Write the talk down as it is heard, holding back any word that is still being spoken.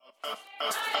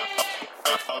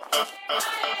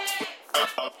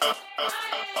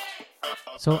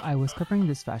So I was covering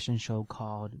this fashion show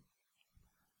called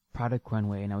Product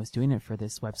Runway, and I was doing it for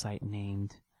this website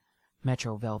named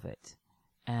Metro Velvet.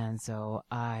 And so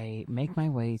I make my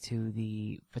way to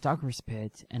the photographer's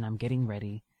pit, and I'm getting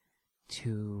ready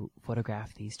to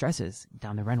photograph these dresses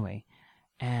down the runway.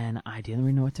 And I didn't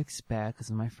really know what to expect because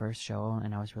it was my first show,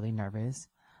 and I was really nervous.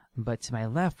 But to my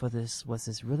left was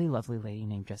this really lovely lady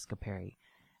named Jessica Perry.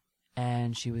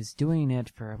 And she was doing it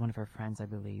for one of her friends, I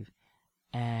believe.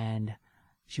 And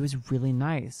she was really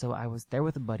nice. So I was there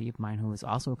with a buddy of mine who was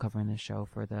also covering the show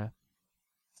for the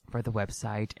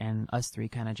website, and us three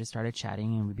kind of just started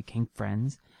chatting, and we became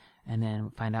friends. And then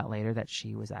find out later that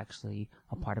she was actually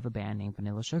a part of a band named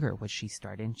Vanilla Sugar, which she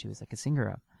started and she was like a singer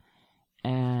of.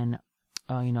 And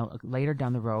later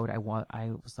down the road, I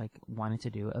was like wanting to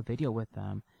do a video with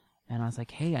them, and I was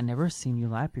like, hey, I never seen you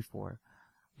live before.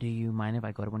 Do you mind if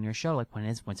I go to one of your show? Like,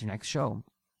 when's your next show?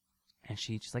 And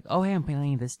she's just like, oh, hey, I'm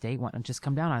playing this date. Just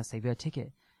come down. I'll save you a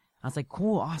ticket. I was like,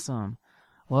 cool, awesome.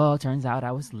 Well, it turns out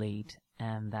I was late,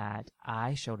 and that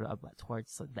I showed up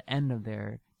towards the end of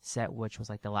their set, which was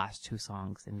like the last two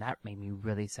songs, and that made me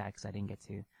really sad because I didn't get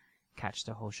to catch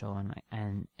the whole show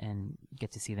and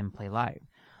get to see them play live.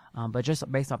 But just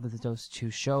based off of those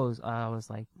two shows, I was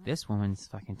like, this woman's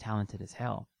fucking talented as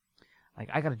hell. Like,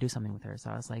 I got to do something with her. So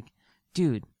I was like,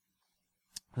 dude,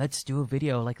 let's do a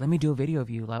video. Like, let me do a video of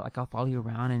you. Like, I'll follow you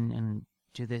around and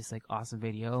do this, like, awesome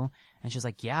video. And she's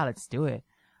like, yeah, let's do it.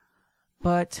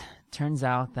 But turns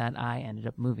out that I ended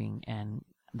up moving, and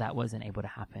that wasn't able to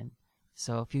happen.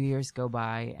 So a few years go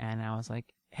by, and I was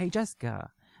like, hey,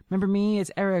 Jessica, remember me? It's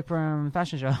Eric from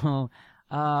Fashion Show.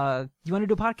 You want to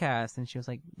do a podcast? And she was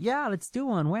like, yeah, let's do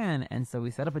one. When? And so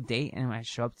we set up a date, and I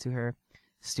show up to her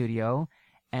studio,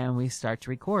 and we start to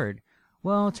record.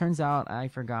 Well, it turns out I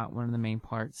forgot one of the main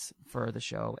parts for the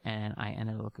show, and I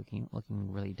ended up looking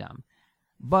really dumb.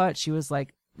 But she was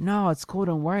like, no, it's cool,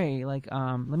 don't worry. Like,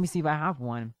 let me see if I have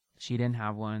one. She didn't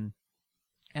have one.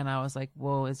 And I was like,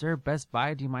 well, is there a Best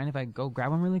Buy? Do you mind if I go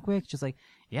grab one really quick? She's like,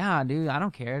 yeah, dude, I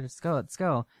don't care. Let's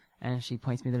go. And she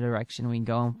points me the direction. We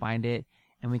go and find it,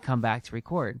 and we come back to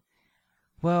record.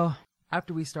 Well,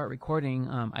 after we start recording,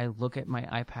 I look at my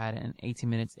iPad, and 18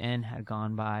 minutes in had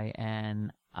gone by,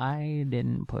 and I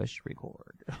didn't push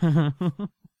record.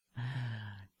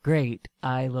 Great.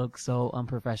 I look so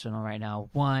unprofessional right now.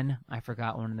 1, I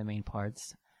forgot one of the main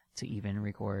parts to even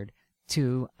record.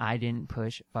 2, I didn't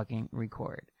push fucking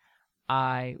record.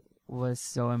 I was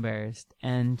so embarrassed.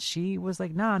 And she was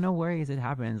like, nah, no worries. It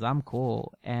happens. I'm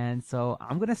cool. And so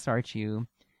I'm going to start you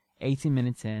 18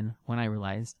 minutes in when I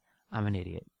realized I'm an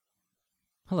idiot.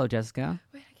 Hello, Jessica.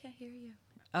 Wait, I can't hear you.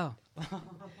 Oh.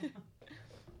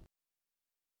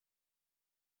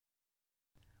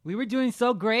 We were doing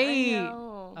so great. I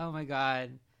know. Oh my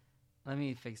God. Let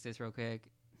me fix this real quick.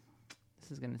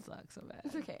 This is going to suck so bad.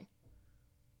 It's okay.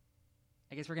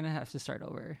 I guess we're going to have to start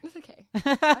over. It's okay.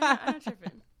 I'm not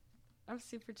tripping. I'm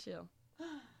super chill.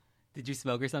 Did you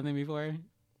smoke or something before?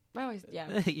 I always,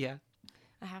 yeah. Yeah.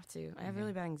 I have to. I have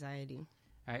really bad anxiety.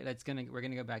 All right, we're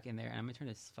going to go back in there, and I'm going to turn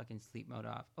this fucking sleep mode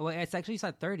off. Oh, wait, it's actually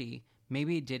set 30.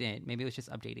 Maybe it didn't. Maybe it was just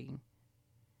updating.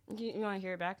 You want to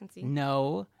hear it back and see?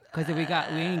 No, because if we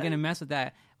ain't going to mess with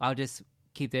that. I'll just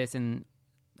keep this, and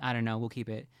I don't know, we'll keep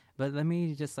it. But let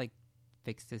me just, like,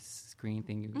 fix this screen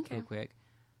thing real quick.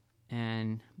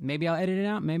 And maybe I'll edit it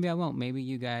out. Maybe I won't. Maybe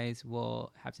you guys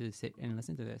will have to sit and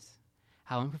listen to this.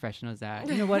 How unprofessional is that?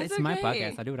 You know what? It's my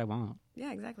podcast. I do what I want.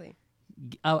 Yeah, exactly.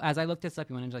 Oh, as I look this up,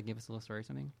 you want to like give us a little story or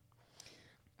something?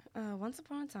 Once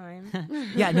upon a time.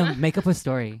 Yeah, no, make up a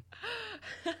story.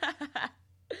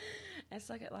 I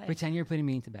suck at life. Pretend you're putting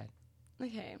me into bed.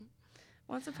 Okay.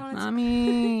 Once upon a time.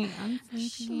 Mommy, I'm sleepy.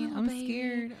 Shh, I'm baby.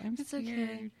 scared. It's scared.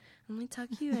 Okay. Let me tuck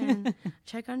you in.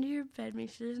 Check under your bed. Make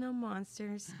sure there's no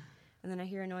monsters. And then I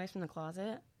hear a noise from the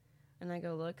closet. And I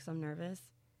go look because I'm nervous.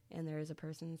 And there is a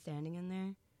person standing in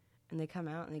there. And they come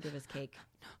out and they give us cake.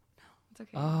 No. It's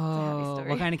okay. Oh, it's a happy story.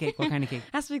 What kind of cake? What kind of cake?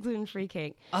 Has to be gluten-free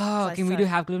cake. Oh, can we do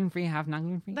half gluten-free, half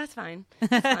non-gluten-free? That's fine.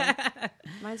 That's fine.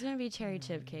 Mine's going to be cherry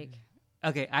chip cake.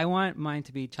 Okay, I want mine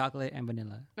to be chocolate and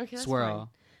vanilla. Okay, that's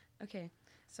swirl. Fine. Okay,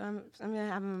 so I'm going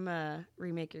to have them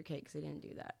remake your cake because they didn't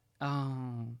do that.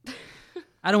 Oh.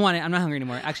 I don't want it. I'm not hungry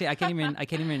anymore. Actually, I can't even. I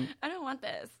don't want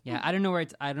this. Yeah, I don't know where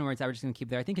it's at. We're just going to keep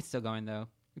it there. I think it's still going, though.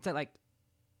 It's at like...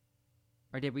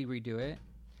 Or did we redo it?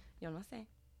 Yo no sé.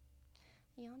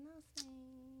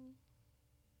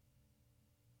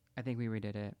 I think we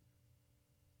redid it.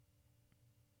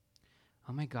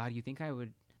 Oh my God, you think I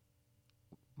would...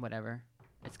 Whatever.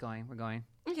 It's going. We're going.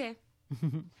 Okay.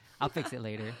 I'll fix it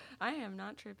later. I am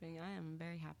not tripping. I am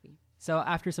very happy. So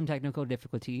after some technical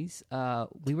difficulties,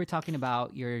 we were talking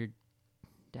about your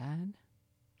dad.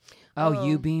 Oh,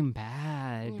 you being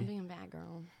bad. Yeah, being a bad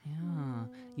girl. Yeah.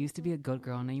 You used to be a good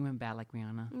girl, now you went bad like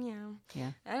Rihanna. Yeah.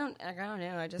 Yeah. I don't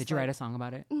know. I just Did you write a song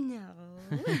about it? No.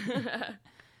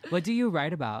 What do you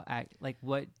write about?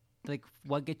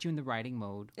 What gets you in the writing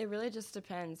mode? It really just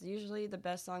depends. Usually the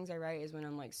best songs I write is when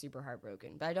I'm like super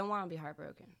heartbroken. But I don't want to be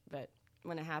heartbroken. But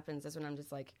when it happens, that's when I'm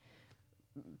just like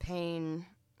pain.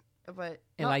 But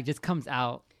It like just comes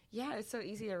out. yeah, it's so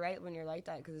easy to write when you're like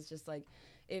that because it's just like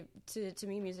to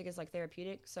me music is like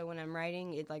therapeutic. So when I'm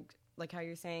writing, it like how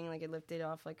you're saying, like it lifted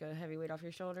off like a heavy weight off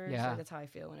your shoulders. Yeah. Like, that's how I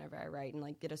feel whenever I write and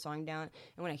like get a song down.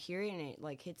 And when I hear it and it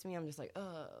like hits me, I'm just like,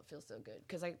 oh, it feels so good.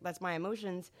 Because that's my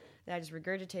emotions that I just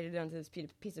regurgitated onto this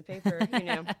piece of paper, you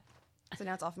know. So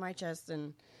now it's off my chest.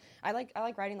 And I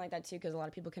like writing like that too because a lot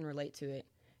of people can relate to it.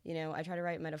 You know, I try to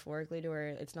write metaphorically to where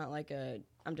it's not like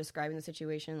I'm describing the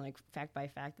situation like fact by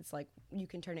fact. It's like you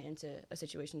can turn it into a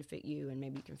situation to fit you and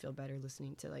maybe you can feel better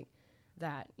listening to like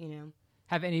that, you know.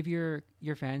 Have any of your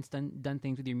fans done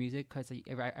things with your music? Because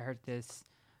I heard this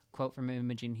quote from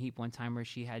Imogen Heap one time where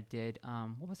she did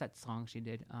what was that song she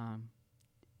did?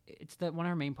 It's one of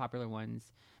her main popular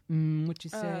ones. What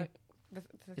you say? Is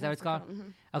that what it's called? Mm-hmm.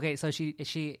 Okay, so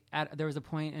there was a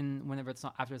point in whenever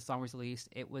after the song was released,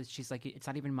 she's like, it's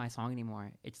not even my song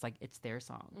anymore. It's like it's their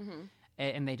song,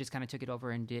 and they just kind of took it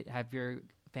over and did. Have your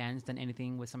fans done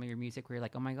anything with some of your music where you're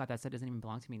like, oh my god, that set doesn't even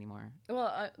belong to me anymore?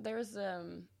 Well, there was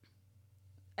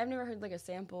I've never heard like a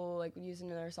sample like used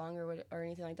in another song or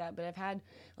anything like that. But I've had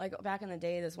like back in the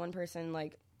day, this one person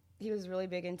like he was really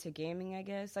big into gaming, I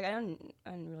guess. Like I didn't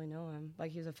really know him.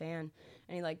 Like he was a fan,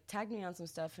 and he like tagged me on some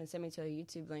stuff and sent me to a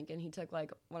YouTube link. And he took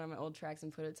like one of my old tracks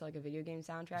and put it to like a video game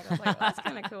soundtrack. I was like, oh, that's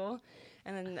kind of cool.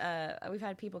 And then we've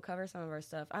had people cover some of our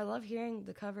stuff. I love hearing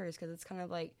the covers because it's kind of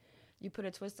like you put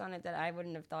a twist on it that I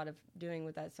wouldn't have thought of doing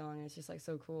with that song. And it's just like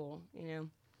so cool, you know.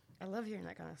 I love hearing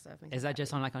that kind of stuff. Is that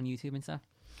just on like on YouTube and stuff?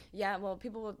 Yeah, well,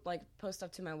 people would like post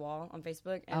stuff to my wall on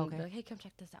Facebook and be like, "Hey, come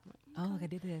check this out." I'm like, oh, look, I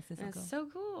did this. It's so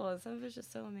cool. Some of it's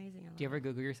just so amazing. Do you ever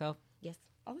Google yourself? Yes,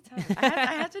 all the time.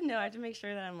 I have to know. I have to make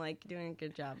sure that I'm like doing a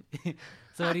good job.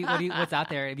 So what's out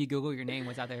there? If you Google your name,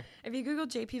 what's out there? If you Google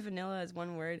JP Vanilla as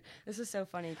one word, this is so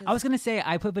funny. I was gonna say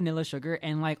I put vanilla sugar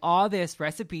and like all this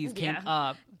recipes came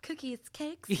up. Cookies,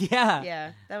 cakes. Yeah,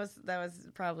 yeah. That was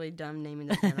probably dumb naming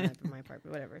that down on my part,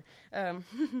 but whatever.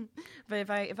 But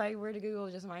if I were to Google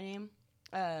just my name,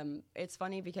 it's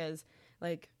funny because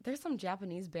like there's some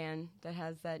Japanese band that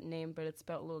has that name, but it's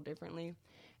spelled a little differently.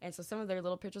 And so some of their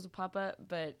little pictures will pop up,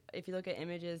 but if you look at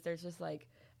images, there's just like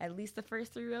at least the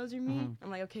first 3 rows are me. Mm-hmm. I'm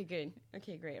like, okay, good,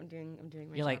 okay, great. I'm doing.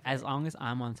 My You're like, as long as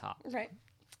I'm on top, right?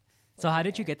 So how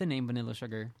did you get the name Vanilla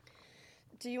Sugar?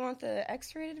 Do you want the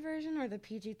X-rated version or the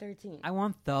PG-13? I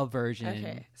want the version.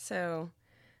 Okay, so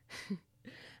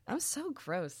I'm so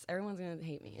gross. Everyone's gonna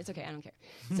hate me. It's okay. I don't care.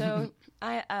 So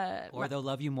or they'll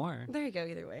love you more. There you go.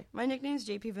 Either way, my nickname's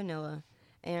JP Vanilla.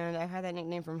 And I had that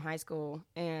nickname from high school.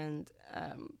 And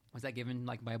was that given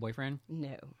like by a boyfriend?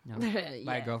 No. Yeah.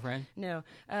 By a girlfriend? No.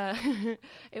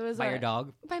 It was by your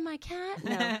dog? By my cat?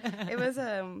 No. It was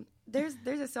there's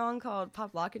a song called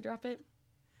Pop Lock and Drop It,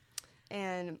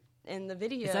 and in the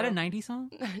video, is that a '90s song?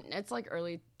 It's like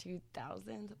early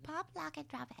 2000s. Pop Lock and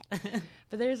Drop It.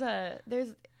 But there's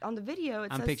on the video.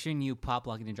 I'm picturing you pop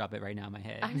locking and drop it right now in my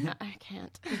head. I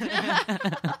can't.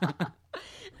 I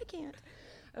can't.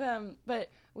 But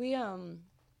we're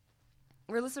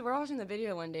watching the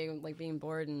video one day, like being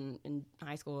bored in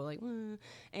high school, like,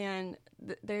 and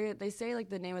they say like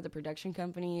the name of the production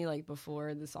company like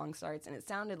before the song starts, and it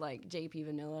sounded like JP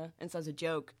Vanilla, and so as a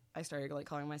joke, I started like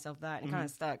calling myself that, and it kind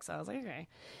of stuck. So I was like, okay,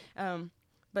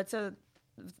 but so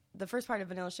the first part of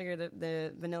Vanilla Sugar,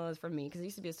 the vanilla is from me because it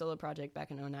used to be a solo project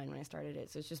back in 2009 when I started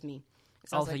it, so it's just me.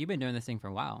 So so you've been doing this thing for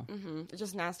a while. Mm-hmm. It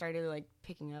just now started like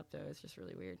picking up though. It's just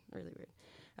really weird.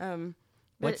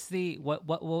 What's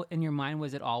what in your mind?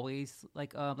 Was it always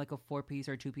like a 4-piece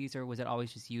or 2-piece, or was it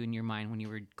always just you in your mind when you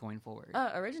were going forward?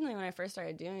 Originally, when I first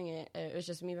started doing it, it was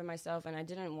just me by myself, and I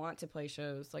didn't want to play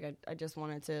shows. Like I just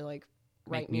wanted to like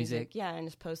write music, yeah, and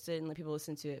just post it and let people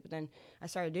listen to it. But then I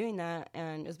started doing that,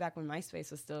 and it was back when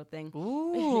MySpace was still a thing.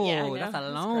 Ooh, yeah, that's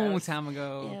a long time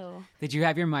ago. Ew. Did you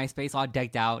have your MySpace all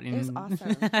decked out? And it was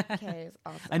awesome. Okay, it was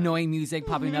awesome. Annoying music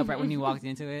popping up right when you walked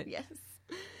into it. Yes,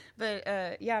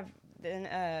 but yeah.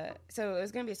 Then, so it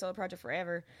was going to be a solo project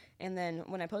forever. And then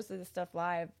when I posted this stuff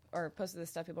live or posted this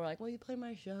stuff, people were like, well, you play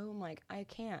my show? I'm like, I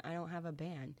can't. I don't have a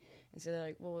band. And so they're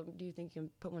like, well, do you think you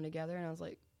can put one together? And I was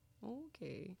like,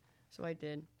 okay. So I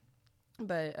did.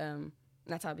 But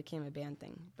That's how it became a band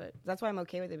thing. But that's why I'm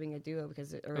okay with it being a duo,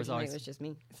 because originally it was just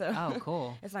me. So Oh,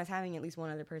 cool. it's nice having at least one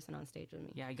other person on stage with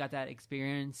me. Yeah, you got that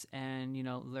experience, and you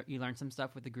know, you learned some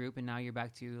stuff with the group, and now you're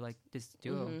back to like this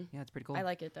duo. Yeah, it's pretty cool. I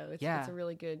like it though. It's a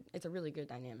really good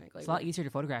dynamic. Like, it's a lot easier to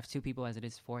photograph two people as it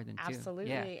is four than two. Absolutely.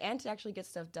 Yeah. And to actually get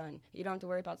stuff done. You don't have to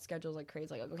worry about schedules like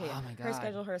crazy. Like, okay, Oh my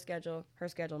God. her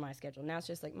schedule, my schedule. Now it's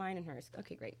just like mine and hers.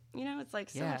 Okay, great. You know, it's like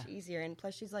so much easier. And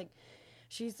plus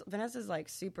Vanessa's like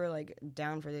super like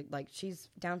down for she's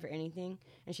down for anything,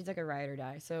 and she's like a ride or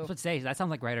die. So I was about to say, that sounds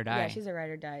like ride or die. Yeah, she's a ride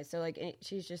or die. So like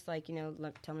she's just like, you know,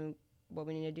 tell me what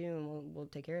we need to do and we'll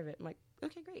take care of it. I'm like,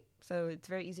 okay, great. So it's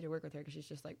very easy to work with her because she's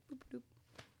just like, boop, boop,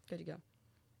 good to go.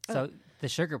 So the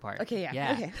sugar part. Okay,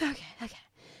 yeah. Okay.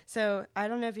 So I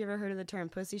don't know if you ever heard of the term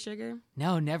pussy sugar.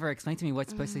 No, never. Explain to me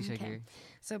what's pussy sugar.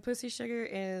 So pussy sugar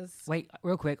is... Wait,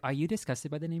 real quick. Are you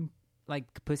disgusted by the name, like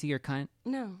pussy or cunt?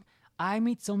 No. I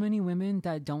meet so many women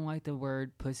that don't like the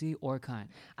word pussy or cunt.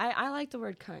 I like the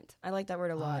word cunt. I like that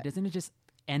word a lot. Doesn't it just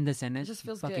end the sentence? It just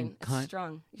feels fucking good. Cunt. It's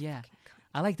strong. Yeah.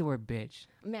 I like the word bitch.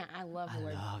 Man, I love the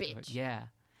word bitch. Yeah.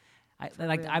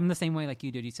 I'm the same way like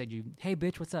you did. You said hey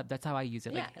bitch, what's up? That's how I use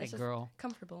it. Yeah, like girl.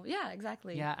 Comfortable. Yeah,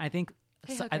 exactly. Yeah, I think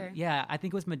Hey, I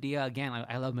think it was Medea again.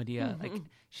 I love Medea. Like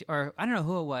or I don't know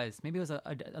who it was. Maybe it was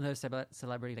another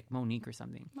celebrity like Monique or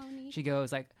something. Monique. She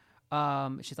goes like,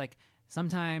 she's like,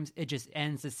 sometimes it just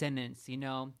ends the sentence. You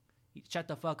know, shut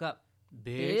the fuck up,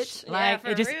 bitch. Like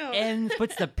yeah, it just real. ends,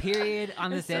 puts the period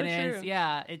on the It's so sentence. true.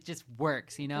 Yeah, it just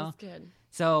works. You know. That's good.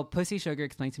 So pussy sugar.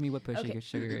 Explain to me what pussy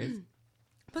sugar is.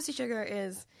 Pussy sugar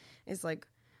is like,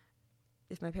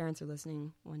 if my parents are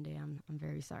listening one day, I'm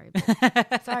very sorry.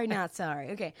 Sorry, not sorry.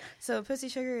 Okay, so pussy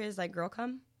sugar is like girl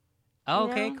cum. Oh,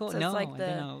 okay, cool. So no, it's like I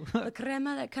don't know. the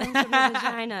crema that comes from the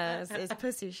vagina is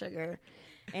pussy sugar.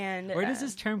 And where does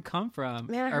this term come from?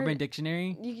 Man, Urban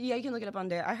Dictionary? You can look it up on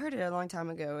there. I heard it a long time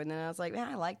ago, and then I was like, man,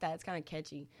 I like that. It's kind of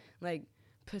catchy, like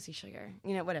pussy sugar.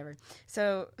 You know, whatever.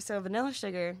 So vanilla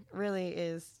sugar really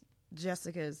is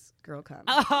Jessica's girl cum.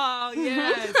 Oh,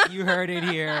 yes. You heard it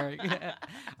here.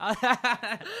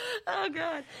 Oh,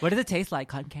 God. What does it taste like?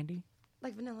 Cotton candy?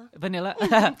 Like vanilla. Vanilla?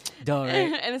 Duh, right?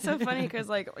 And it's so funny because,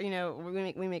 like, you know,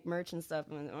 we make merch and stuff.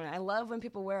 And I love when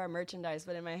people wear our merchandise,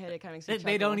 but in my head, it kind of makes me chuckle.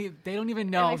 They don't even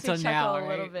know it makes until me now, chuckle a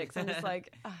little right? bit. Cause I'm just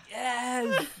like,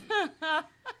 yes.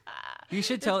 You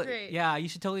should great. you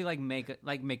should totally like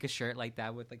make a shirt like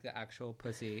that with like the actual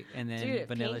pussy and then Dude,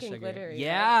 vanilla pink and sugar. glittery,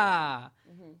 yeah.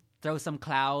 Throw some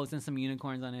clouds and some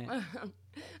unicorns on it.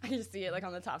 I just see it like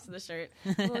on the tops of the shirt.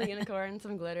 A little unicorn,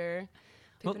 some glitter,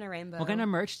 poop in a rainbow. What kind of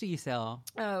merch do you sell?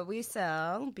 We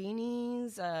sell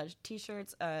beanies,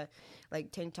 t-shirts,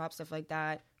 like tank tops, stuff like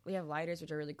that. We have lighters,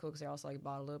 which are really cool because they're also like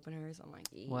bottle openers. I'm like,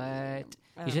 yeah. What?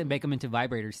 You should make them into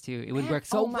vibrators too. It would work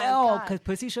so oh my well God. because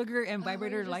pussy sugar and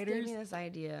vibrator you just lighters. gave me this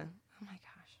idea. Oh my gosh.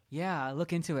 Yeah,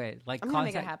 look into it. Like, I'm gonna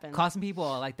make it happen. Call some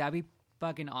people. Like, that'd be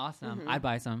fucking awesome. I'd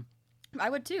buy some. I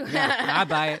would too. Yeah, I'd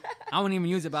buy it. I wouldn't even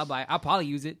use it, but I'll buy it. I'll probably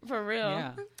use it. For real.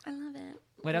 Yeah. I love it.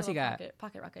 What else you got?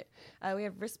 Pocket rocket. We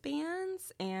have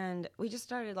wristbands, and we just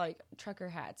started like trucker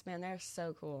hats. Man, they're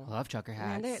so cool. I love trucker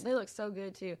hats. Man, they look so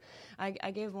good too. I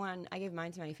gave mine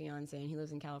to my fiance, and he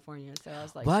lives in California. So I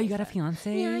was like, well, you got a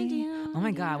fiance? Yeah, I do. Oh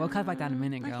my God, we'll cut like that in a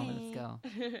minute, girl. Okay. Let's go.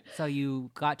 So you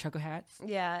got trucker hats?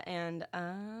 Yeah, and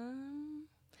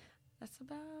that's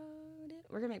about it.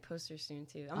 We're gonna make posters soon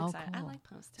too. I'm excited. Cool. I like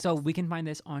posters. So we can find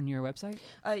this on your website?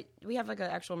 We have like an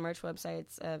actual merch website.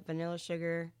 It's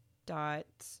vanillasugar. I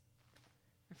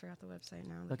forgot the website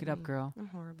now. Look it up, girl. I'm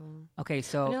horrible. Okay,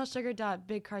 so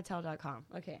vanillasugar.bigcartel.com.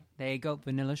 Okay. there you go.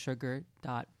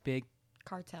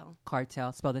 vanillasugar.bigcartel.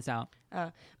 Cartel. Spell this out.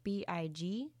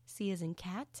 BIG, C as in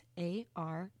cat,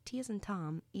 AR, T as in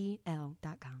Tom,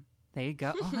 EL.com. There you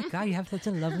go. Oh my God, you have such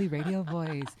a lovely radio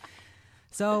voice.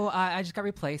 So I just got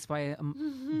replaced by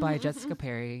Jessica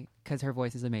Perry because her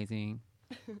voice is amazing.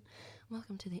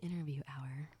 Welcome to the interview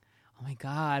hour. Oh my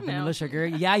God, Vanilla Sugar.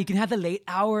 Yeah, you can have the late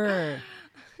hour.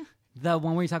 The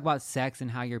one where you talk about sex and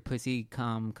how your pussy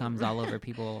comes all over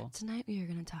people. Tonight we are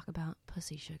going to talk about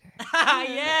pussy sugar.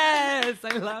 Yes,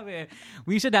 I love it.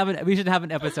 We should have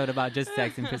an episode about just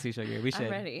sex and pussy sugar. We should.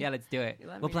 I'm ready. Yeah, let's do it.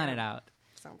 Let We'll me plan know. it out.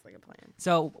 Sounds like a plan.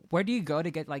 So, where do you go to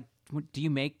get like? Do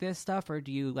you make this stuff or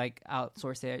do you like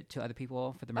outsource it to other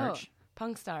people for the merch?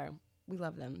 Punk Star. We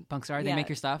love them. Punk Star, they make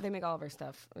your stuff? They make all of our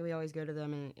stuff. We always go to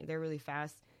them, and they're really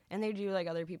fast. And they do like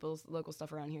other people's local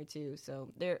stuff around here too. So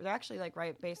they're actually like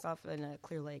right based off in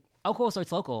Clear Lake. Oh, cool. So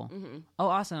it's local. Mm-hmm. Oh,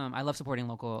 awesome. I love supporting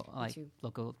local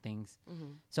things.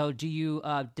 Mm-hmm. So do you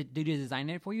do you design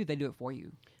it for you? They do it for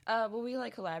you? Well, we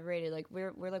like collaborated. Like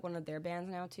we're like one of their bands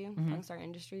now too, Punk Star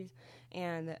Industries,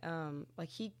 and like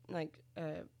he like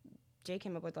Jay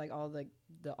came up with like all the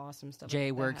awesome stuff. Jay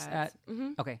like the works hats.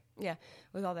 at. Okay. Yeah,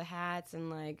 with all the hats and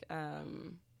like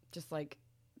just like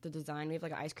the design. We have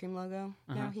like an ice cream logo.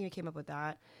 Now he came up with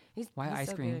that. Why he's ice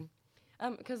so cream?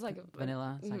 Good. Because like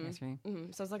Vanilla, it's like ice cream.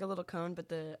 So it's like a little cone, but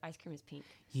the ice cream is pink.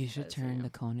 You should turn the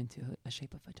cone into a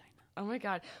shape of vagina. Oh my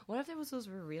god! What if those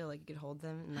were real? Like you could hold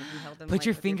them and like you held them. Put like,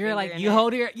 your with finger like in you it.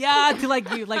 hold your to like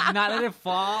you like not let it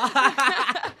fall.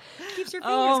 Keeps your fingers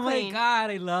Oh my clean.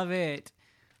 god, I love it.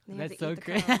 Then you have That's to so eat the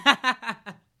great. cone.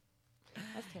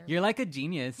 That's terrible. You're like a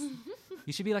genius.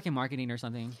 You should be like in marketing or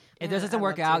something. If this Yeah, doesn't I'd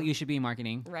work love out, to. you should be in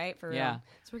marketing. Right, for real. Yeah.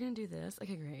 So we're gonna do this.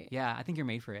 Okay, great. Yeah, I think you're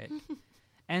made for it.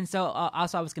 And so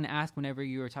also I was going to ask, whenever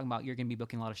you were talking about you're going to be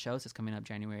booking a lot of shows that's coming up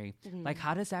January, like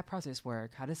how does that process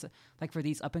work? How does like for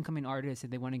these up and coming artists,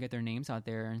 if they want to get their names out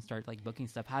there and start like booking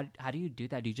stuff, how do you do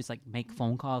that? Do you just like make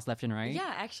phone calls left and right?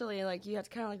 Yeah, actually, like you have to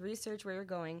kind of like research where you're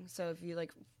going. So if you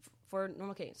like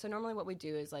so normally what we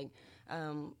do is like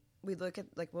we look at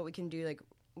like what we can do, like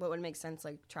what would make sense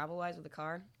like travel wise with a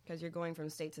car, because you're going from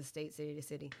state to state, city to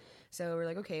city. So we're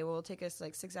like, okay, well, it'll take us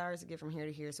like 6 hours to get from here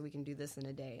to here, so we can do this in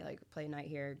a day, like play a night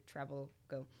here, travel,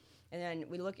 go. And then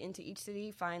we look into each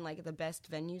city, find like the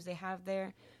best venues they have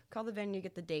there, call the venue,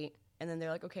 get the date, and then they're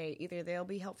like, okay, either they'll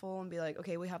be helpful and be like,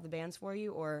 okay, we have the bands for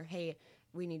you, or hey,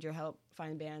 we need your help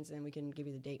find bands and we can give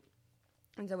you the date.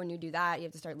 And so when you do that, you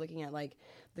have to start looking at like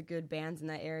the good bands in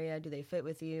that area. Do they fit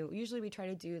with you? Usually we try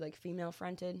to do like female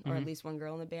fronted or at least one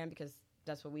girl in the band, because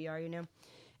that's what we are, you know.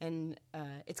 And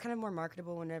it's kind of more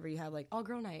marketable whenever you have like all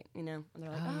girl night, you know. And they're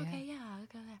like, oh, okay, yeah, I'll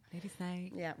go there. Ladies'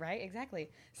 night. Yeah, right, exactly.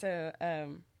 So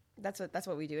that's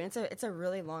what we do, and it's a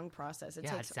really long process. It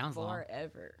takes sounds long.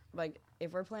 forever. Like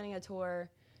if we're planning a tour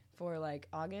for like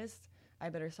August, I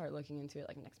better start looking into it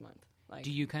like next month. Like,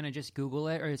 Do you kind of just Google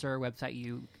it, or is there a website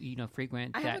you know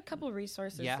frequent? I have a couple of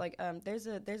resources. Yeah. Like there's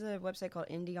a website called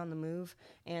Indie on the Move,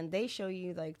 and they show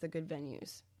you like the good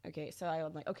venues. Okay, so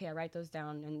I'm like, okay, I write those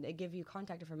down, and they give you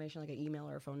contact information like an email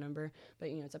or a phone number.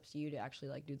 But you know, it's up to you to actually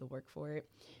like do the work for it.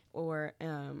 Or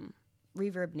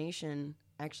Reverb Nation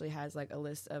actually has like a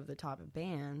list of the top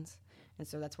bands, and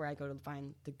so that's where I go to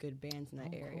find the good bands in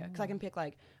that area. Because I can pick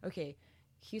like, okay,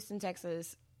 Houston,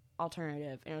 Texas,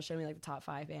 alternative, and it'll show me like the top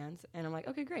 5 bands, and I'm like,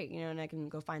 okay, great, you know, and I can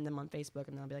go find them on Facebook,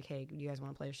 and then I'll be like, hey, do you guys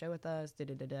want to play a show with us? Da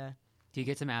da da da. Do you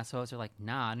get some assholes who are like,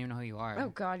 nah, I don't even know who you are? Oh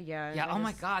God, yeah. Yeah. I Oh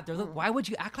my just- God. Why would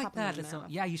you act like Pop 'em in that? the It's so, mouth.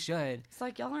 yeah, you should. It's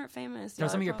like y'all aren't famous. Throw Y'all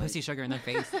some are of your probably- pussy sugar in their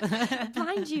face.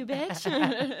 Blind you,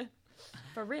 bitch.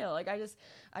 For real. Like I just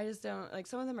don't like,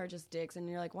 some of them are just dicks, and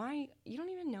you're like, why? You don't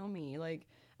even know me. Like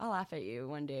I'll laugh at you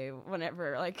one day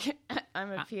whenever like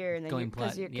I'm up here, and then Going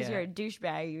because blood, you're yeah. a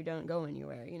douchebag, you don't go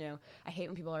anywhere. You know, I hate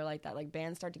when people are like that. Like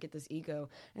bands start to get this ego,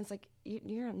 and it's like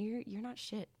you're not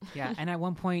shit. Yeah, and at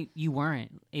one point you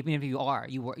weren't. Even if you are,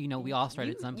 you were. You know, we all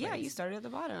started someplace. Yeah, you started at the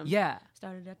bottom. Yeah.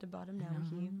 Started at the bottom. Now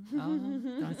we're here.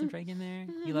 Oh, throwing some Drake in there.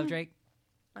 You love Drake?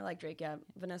 I like Drake, yeah.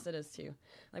 Vanessa does too.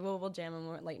 Like we'll jam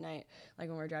him late night. Like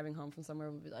when we're driving home from somewhere,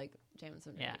 we'll be like jamming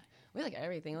some Drake. Yeah. We like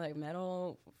everything, like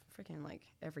metal, freaking like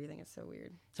everything. It's so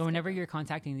weird. So whenever you're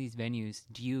contacting these venues,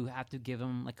 do you have to give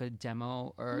them like a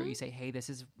demo, or Mm-hmm. you say, "Hey, this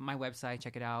is my website.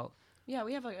 Check it out." Yeah,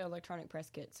 we have like an electronic press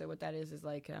kit. So what that is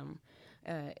like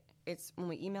it's when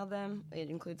we email them, it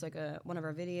includes like one of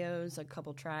our videos, like a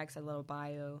couple tracks, a little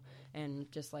bio, and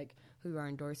just like who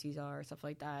our endorsees are, stuff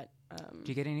like that.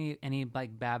 Do you get any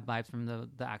like bad vibes from the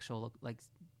actual like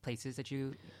places that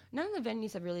you? None of the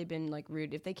venues have really been like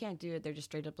rude. If they can't do it, they're just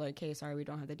straight up like, "Hey, sorry, we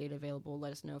don't have the date available.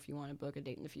 Let us know if you want to book a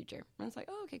date in the future." And it's like,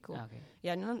 "Oh, okay, cool." Okay.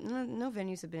 Yeah, no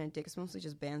venues have been a dick. It's mostly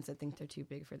just bands that think they're too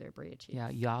big for their bria cheeks. Yeah,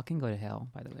 y'all can go to hell.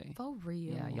 By the way. For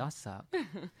real. Yeah, y'all suck.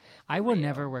 I will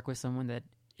never work with someone that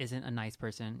isn't a nice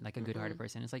person, like a good-hearted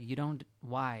person. It's like you don't.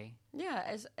 Why?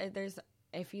 Yeah,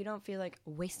 if you don't feel like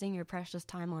wasting your precious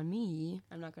time on me,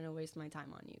 I'm not going to waste my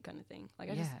time on you, kind of thing. Like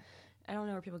I don't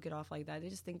know where people get off like that. They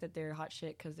just think that they're hot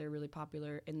shit because they're really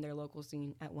popular in their local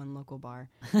scene at one local bar.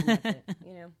 And that's it,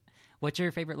 you know? What's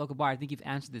your favorite local bar? I think you've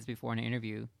answered this before in an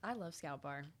interview. I love Scout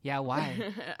Bar. Yeah,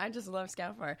 why? I just love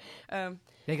Scout Bar.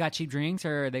 They got cheap drinks,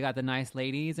 or they got the nice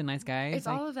ladies and nice guys? It's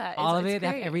all of that. All of It's it? They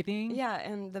have great. everything? Yeah,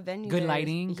 and the venue. Good there is-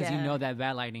 lighting? Because you yeah. know that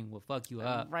bad lighting will fuck you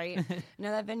up. Right.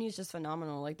 No, that venue is just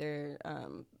phenomenal. Like they're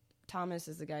Thomas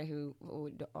is the guy who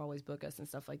would always book us and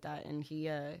stuff like that, and he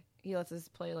lets us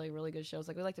play like really good shows.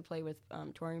 Like we like to play with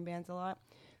touring bands a lot,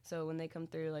 so when they come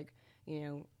through, like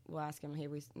we'll ask them, hey,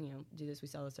 we do this, we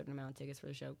sell a certain amount of tickets for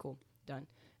the show, cool, done.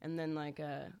 And then like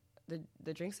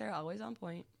the drinks are always on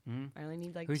point. I only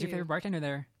need like Who's 2. your favorite bartender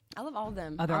there? I love all of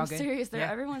them. Oh, they're all I'm good? serious.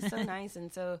 Yeah. Everyone's so nice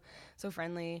and so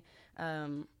friendly.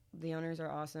 The owners are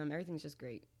awesome. Everything's just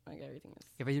great. Like everything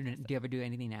is. Do you ever do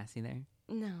anything nasty there?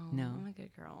 No, No? I'm a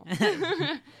good girl.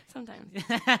 Sometimes.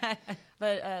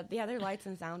 But yeah, their lights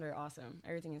and sound are awesome.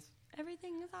 Everything is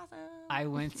awesome. I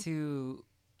went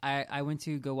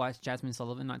to go watch Jasmine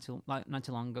Sullivan not too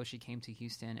long ago. She came to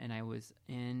Houston, and I was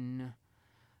in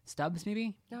Stubbs,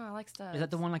 maybe. No, I like Stubbs. Is that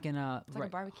the one like in a It's like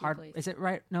a barbecue place. Is it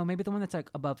right? No, maybe the one that's like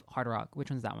above Hard Rock. Which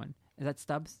one's that one? Is that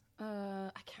Stubbs? I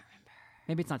can't remember.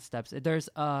 Maybe it's not Stubbs. There's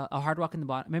a Hard Rock in the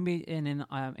bottom. Maybe and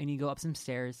you go up some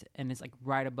stairs, and it's like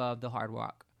right above the Hard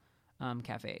Rock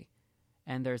cafe,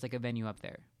 and there's like a venue up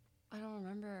there. I don't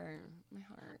remember. My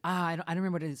heart. I don't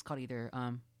remember what it's called either.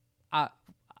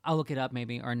 I'll look it up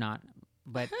maybe or not.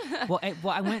 But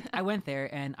I went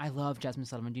there, and I love Jasmine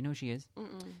Sullivan. Do you know who she is?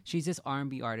 Mm-mm. She's this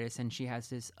R&B artist, and she has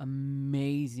this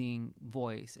amazing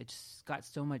voice. It's got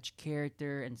so much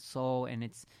character and soul, and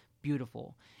it's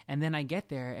beautiful. And then I get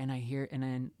there, and I hear, and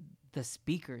then the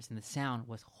speakers and the sound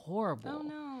was horrible. Oh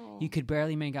no! You could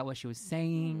barely make out what she was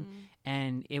saying,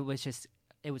 and it was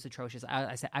atrocious.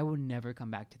 I said I will never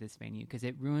come back to this venue because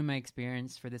it ruined my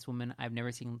experience for this woman I've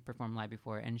never seen perform live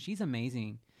before, and she's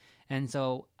amazing. And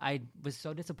so I was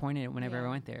so disappointed whenever I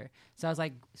went there. So I was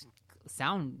like,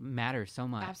 sound matters so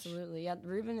much. Absolutely. Yeah,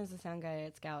 Ruben is the sound guy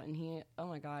at Scout, and he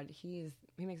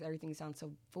makes everything sound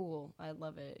so full. I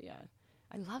love it. Yeah.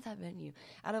 I love that venue.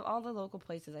 Out of all the local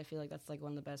places, I feel like that's like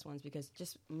one of the best ones because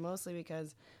mostly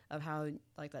because of how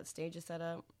like that stage is set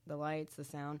up, the lights, the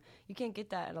sound. You can't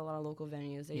get that at a lot of local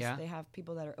venues. They have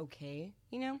people that are okay,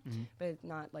 but it's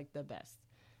not like the best.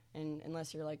 And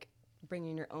unless you're like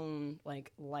bringing your own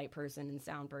like light person and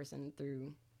sound person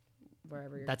through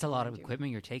wherever you're That's a lot of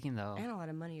equipment you're taking though. And a lot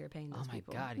of money you're paying those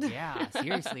people. Oh my God, yeah,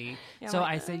 seriously. So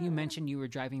I said you mentioned you were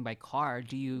driving by car.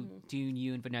 Do you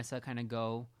and Vanessa kind of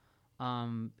go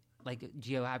like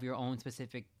do you have your own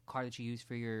specific car that you use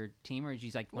for your team, or do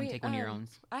you like want to take one of your own?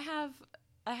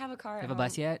 I have a car. You have a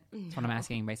bus yet? That's what I'm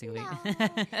asking, basically. No.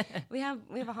 we have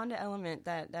a Honda Element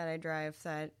that I drive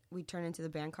that we turn into the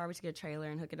band car. We just get a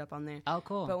trailer and hook it up on there. Oh,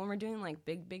 cool. But when we're doing like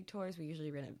big tours, we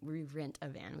usually rent a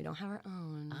van. We don't have our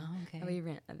own. Oh, okay. We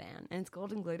rent a van, and it's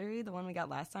gold and glittery. The one we got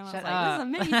last time. Shut I was up.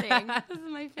 like, this is amazing. This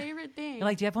is my favorite thing. You're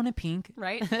like, do you have one in pink?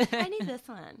 Right? I need this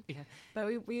one. Yeah.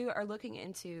 But we are looking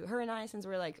into her and I, since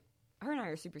we're like, her and I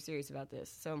are super serious about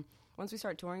this. So once we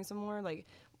start touring some more, like,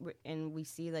 and we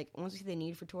see like once we see the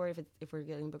need for tour, if we're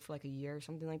getting booked for like a year or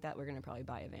something like that, we're gonna probably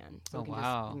buy a van. So we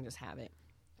can just have it.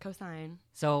 Cosign.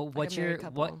 So what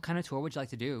kind of tour would you like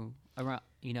to do around?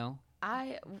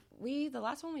 The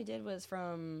last one we did was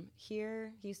from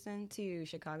here, Houston, to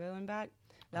Chicago and back.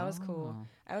 That was cool.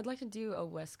 I would like to do a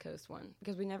West Coast one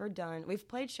because we've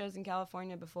played shows in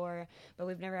California before, but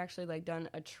we've never actually like done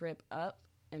a trip up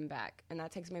and back, and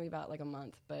that takes maybe about like a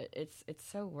month, but it's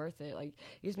so worth it. Like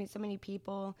you just meet so many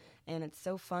people, and it's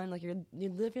so fun. Like you're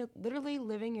literally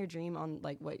living your dream on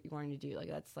like what you wanted to do. Like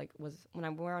that's like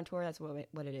when we're on tour, that's what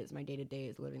it is. My day to day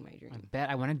is living my dream. I bet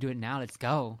I want to do it now. Let's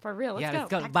go for real. Let's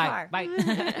go. Bye.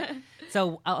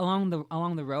 So along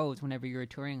the roads, whenever you were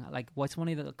touring, like what's one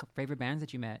of the favorite bands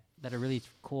that you met that are really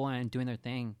cool and doing their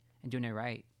thing and doing it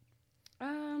right?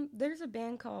 There's a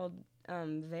band called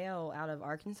Veil out of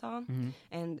Arkansas,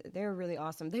 and they're really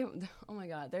awesome. Oh my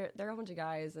God, they're a bunch of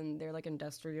guys, and they're like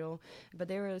industrial, but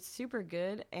they were super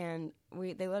good, and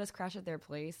they let us crash at their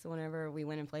place whenever we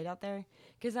went and played out there,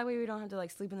 because that way we don't have to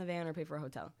like sleep in the van or pay for a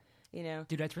hotel,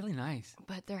 Dude, that's really nice.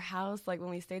 But their house, like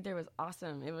when we stayed there, was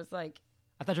awesome. It was like,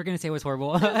 I thought you were going to say it was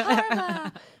horrible.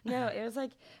 No, it was like,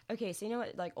 okay, so you know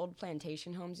what like old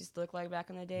plantation homes used to look like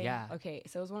back in the day? Yeah. Okay,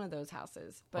 so it was one of those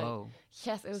houses. But Whoa.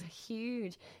 yes, it was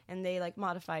huge. And they like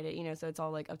modified it, so it's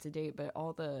all like up to date, but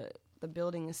all the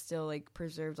building is still like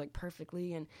preserved like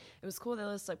perfectly. And it was cool. They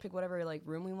let us like pick whatever like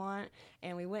room we want.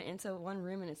 And we went into one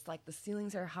room, and it's like the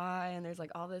ceilings are high, and there's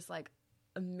like all this like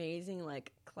amazing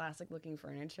like classic looking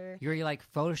furniture. You're like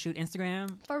photo shoot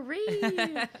Instagram for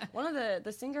real. One of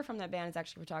the singer from that band is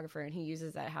actually a photographer, and he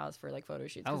uses that house for like photo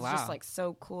shoots. Oh wow. It's just like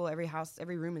so cool.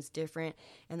 Every room is different,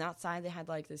 and outside they had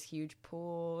like this huge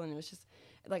pool, and it was just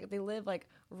like they live like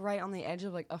right on the edge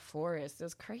of like a forest. It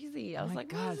was crazy. I was like,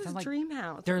 God, this is a dream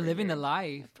house. They're living the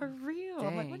life for real. Dang.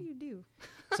 I'm like, what do you do?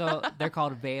 So they're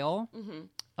called Veil.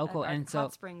 Oh, cool. And so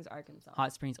Hot Springs, Arkansas.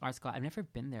 Hot Springs, Arkansas. I've never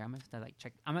been there. I'm gonna have to like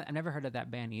check. I've never heard of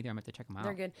that band either. I'm gonna have to check them out.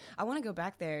 They're good. I want to go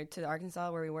back there to Arkansas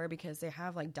where we were, because they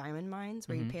have like diamond mines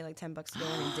where you pay like $10 to go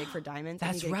in and dig for diamonds.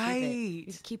 That's and you right. You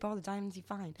just keep all the diamonds you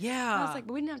find. Yeah. And I was like,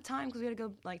 but we didn't have time because we had to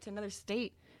go like to another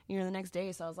state, the next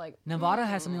day. So I was like, Nevada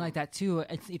has something like that too.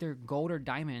 It's either gold or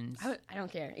diamonds. I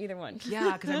don't care either one.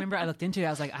 Yeah, because I remember I looked into it. I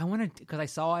was like, I want to, because I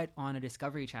saw it on a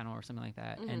Discovery Channel or something like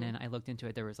that, and then I looked into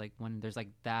it. There was like there's like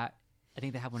that I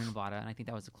think they have one in Nevada, and I think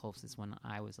that was the closest one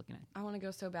I was looking at. I want to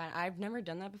go so bad. I've never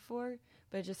done that before,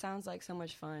 but it just sounds like so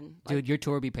much fun. Dude, your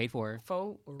tour would be paid for.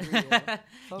 For real.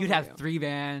 You'd have 3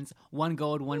 vans, 1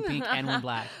 gold, 1 pink, and 1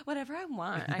 black. Whatever I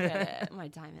want. I get it. My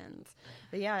diamonds.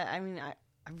 But yeah, I mean, I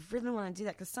really want to do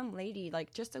that because some lady,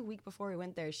 like, just a week before we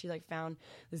went there, she, like, found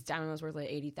this diamond was worth, like,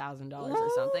 $80,000 or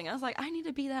something. I was like, I need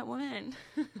to be that woman.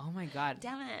 Oh, my God.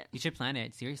 Damn it. You should plan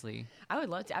it. Seriously. I would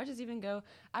love to. I would just even go.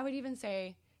 I would even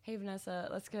say, hey, Vanessa,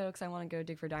 let's go because I want to go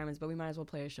dig for diamonds, but we might as well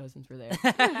play a show since we're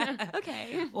there.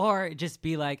 Okay. Or just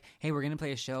be like, hey, we're going to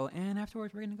play a show, and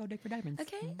afterwards we're going to go dig for diamonds.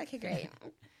 Okay, great.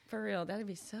 For real. That would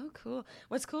be so cool.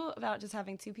 What's cool about just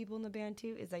having 2 people in the band,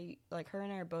 too, is that, like, her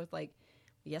and I are both, like,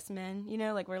 yes men, you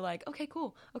know, like we're like, okay,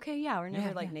 cool, okay, yeah, we're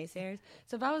never naysayers.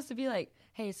 So if I was to be like,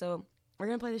 hey, so we're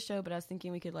gonna play the show, but I was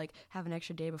thinking we could like have an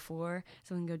extra day before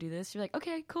so we can go do this, you're like,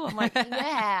 okay, cool. I'm like,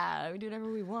 yeah, we do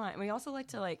whatever we want. And we also like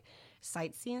to like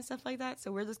sightsee and stuff like that,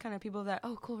 so we're just kind of people that,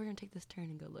 oh cool, we're gonna take this turn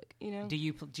and go look, you know. Do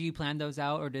you plan those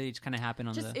out, or do they just kind of happen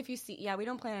on just if you see? Yeah, we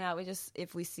don't plan it out, we just,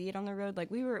 if we see it on the road, like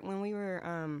we were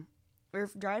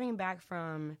driving back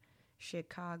from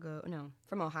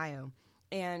from Ohio.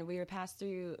 And we were passed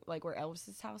through, like, where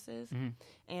Elvis's house is. Mm-hmm.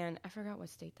 And I forgot what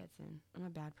state that's in. I'm a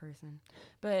bad person.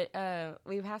 But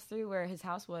we passed through where his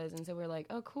house was. And so we were like,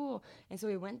 oh, cool. And so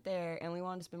we went there, and we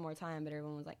wanted to spend more time. But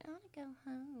everyone was like, I want to go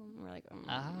home. And we're like,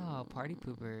 oh, party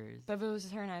poopers. But if it was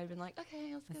just her and I, would have been like,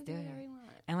 okay, let's go do whatever we want.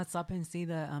 And let's stop and see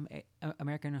the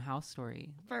American House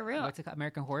Story. For real? What's it called?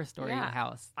 American Horror Story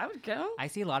house. I would go. I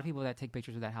see a lot of people that take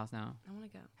pictures of that house now. I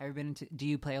want to go. Have you been do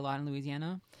you play a lot in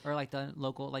Louisiana? Or, like, the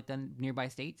local, like, the nearby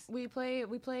states? We play in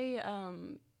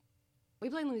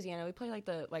Louisiana. We play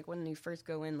like when you first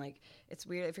go in, like it's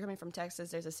weird. If you're coming from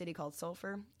Texas, there's a city called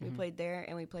Sulphur. We played there,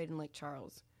 and we played in Lake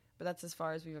Charles. But that's as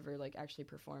far as we've ever like actually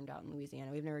performed out in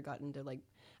Louisiana. We've never gotten to like.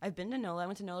 I've been to NOLA. I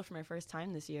went to NOLA for my first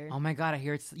time this year. Oh my God! I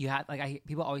hear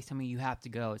people always tell me you have to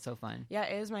go. It's so fun. Yeah,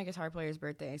 it was my guitar player's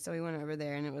birthday, so we went over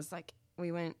there, and it was like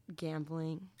we went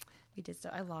gambling. We did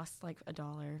stuff. I lost like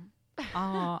 $1.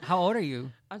 Oh, how old are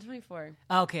you? I'm 24.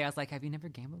 Oh, okay, I was like, have you never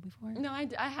gambled before? No, I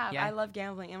have. Yeah. I love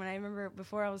gambling. And when I remember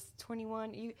before I was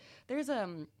 21, there's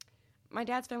my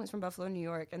dad's family's from Buffalo, New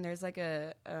York, and there's like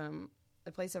a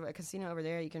place a casino over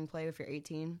there you can play if you're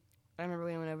 18. I remember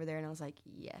when I went over there and I was like,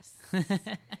 yes.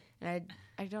 And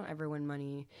I don't ever win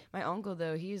money. My uncle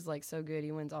though, he's like so good.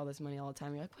 He wins all this money all the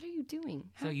time. You're like, what are you doing?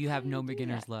 So you have no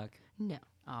beginner's luck? No.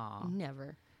 Aw.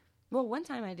 Never. Well, one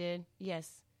time I did,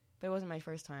 yes. But it wasn't my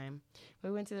first time.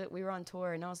 We were on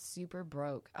tour, and I was super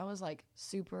broke. I was, like,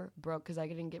 super broke because I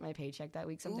didn't get my paycheck that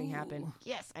week. Something happened.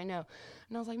 Yes, I know.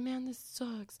 And I was like, man, this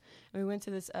sucks. And we went to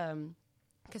this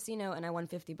casino, and I won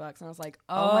 $50. And I was like,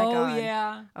 oh, my God.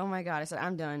 Yeah. Oh, my God. I said,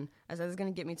 I'm done. I said, this is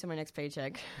going to get me to my next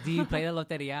paycheck. Do you play the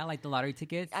loteria, like the lottery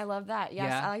tickets? I love that. Yes,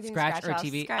 yeah. I like doing scratch or house.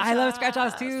 TV. Scratch I love scratch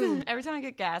house, too. Every time I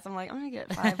get gas, I'm like, I'm going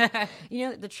to get 5. You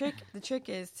know, the trick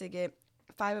is to get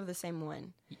 5 of the same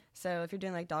one. So if you're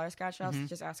doing like dollar scratch offs,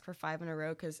 just ask for 5 in a row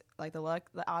because like the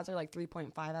odds are like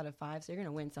 3.5 out of 5, so you're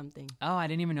gonna win something. Oh, I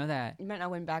didn't even know that. You might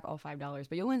not win back all $5,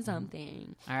 but you'll win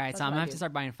something. All right, so I'm gonna have to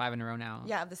start buying 5 in a row now.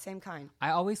 Yeah, of the same kind. I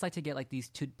always like to get like these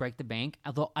to break the bank,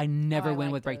 although I never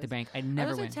win with break the bank. I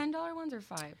never win. Are those $10 ones or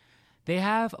 5? They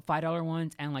have $5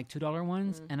 ones and like $2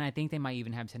 ones, and I think they might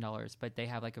even have $10, but they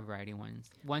have like a variety of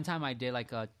ones. One time I did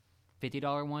like a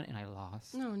 $50 one and I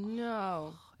lost.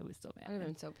 No. It was so bad. I would have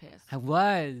been so pissed. I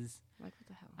was. Like, what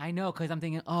the hell? I know, because I'm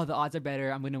thinking, oh, the odds are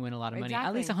better. I'm going to win a lot of money.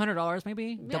 At least $100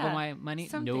 maybe? Yeah, double my money?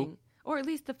 Something. Nope. Or at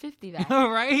least the 50 back.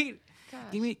 Right?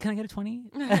 Gosh. Can I get a 20?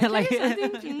 Like, something,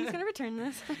 please. Can I return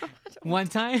this? One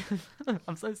time,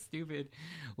 I'm so stupid.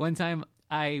 One time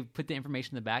I put the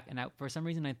information in the back, and for some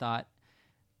reason I thought,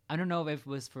 I don't know if it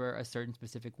was for a certain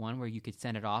specific one where you could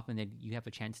send it off and then you have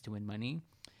a chance to win money.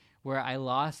 Where I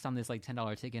lost on this like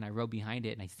 $10 ticket, and I wrote behind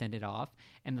it and I sent it off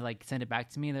and like send it back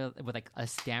to me with like a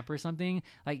stamp or something.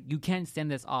 Like, you can't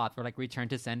send this off or like return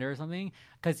to sender or something,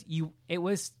 because it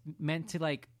was meant to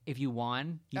like, if you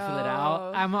won, you fill it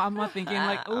out. I'm not thinking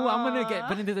like, oh, I'm gonna get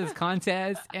put into this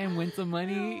contest and win some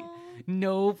money.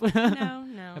 Nope.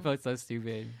 No. I felt so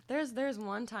stupid. There's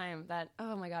one time that,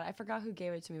 oh my God, I forgot who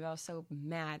gave it to me, but I was so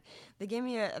mad. They gave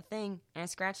me a thing, and I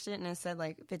scratched it, and it said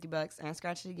like $50, and I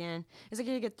scratched it again. It's like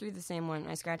you get through the same one.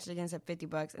 I scratched it again, it said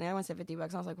 $50, and the other one said $50,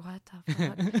 and I was like, what the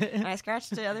fuck? And I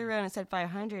scratched the other row, and it said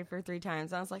 500 for 3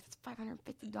 times. And I was like, that's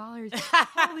 $550.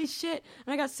 Holy shit!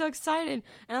 And I got so excited,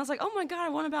 and I was like, oh my God, I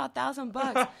won about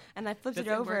 $1,000. And I flipped it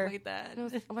over. Like that.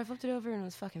 I flipped it over, and it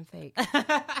was fucking fake.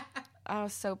 I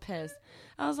was so pissed.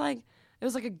 I was like, It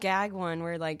was like a gag one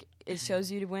where like it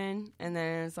shows you to win, and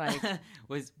then it's like.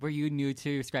 Were you new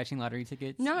to scratching lottery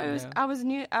tickets? No, it was. I was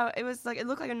new. It was like it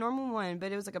looked like a normal one,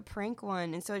 but it was like a prank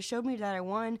one, and so it showed me that I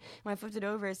won. When I flipped it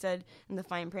over, it said in the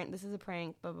fine print, "This is a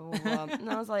prank." Blah blah blah. blah. And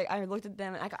I was like, I looked at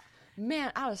them,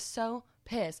 and I was so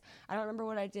pissed. I don't remember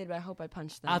what I did, but I hope I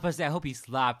punched them. I was about to say, I hope you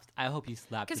slapped.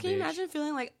 Because can you imagine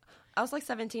feeling like I was like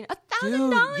 17, Dude,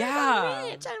 $1,000? yeah.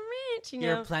 I'm rich. You know,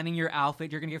 You're planning your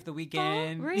outfit you're gonna get for the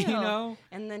weekend. For real. You know,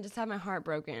 and then just have my heart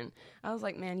broken. I was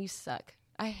like, man, you suck.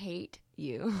 I hate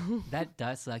you. that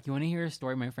does suck. You want to hear a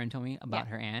story my friend told me about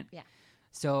her aunt? Yeah.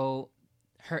 So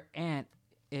her aunt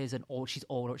is she's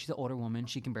older. She's an older woman.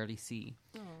 She can barely see.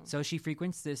 So she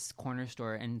frequents this corner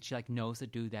store, and she like knows the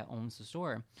dude that owns the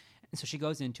store. And so she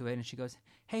goes into it, and she goes,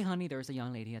 "Hey, honey, there's a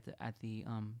young lady at the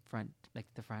front, like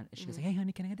the front." And she goes, "Hey,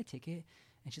 honey, can I get a ticket?"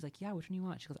 And she's like, "Yeah, which one do you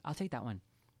want?" She goes, "I'll take that one."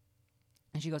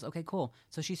 And she goes, "Okay, cool."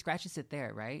 So she scratches it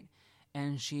there, right?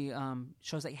 And she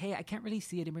shows like, "Hey, I can't really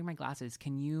see. I didn't bring my glasses.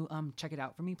 Can you check it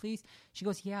out for me, please?" She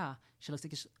goes, "Yeah." She looks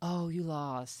like, "Oh, you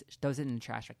lost." She throws it in the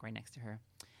trash like right next to her.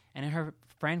 And then her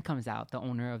friend comes out, the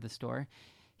owner of the store.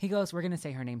 He goes, "We're gonna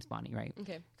say her name's Bonnie, right?"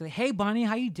 Okay. He goes, "Hey, Bonnie,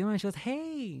 how you doing?" She goes,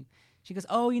 "Hey." She goes,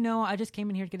 "Oh, I just came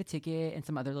in here to get a ticket and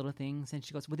some other little things." And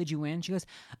she goes, "Well, did you win?" She goes,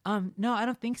 "No, I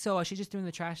don't think so. She's just doing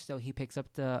the trash." So he picks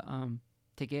up the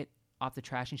ticket off the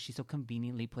trash, and she so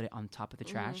conveniently put it on top of the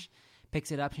trash.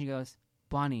 Picks it up, and she goes,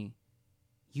 "Bonnie,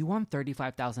 you won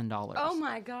 $35,000. Oh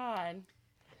my God.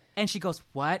 And she goes,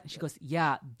 "What?" She goes,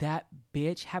 "Yeah, that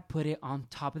bitch had put it on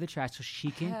top of the trash so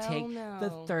she can take the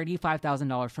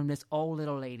 $35,000 from this old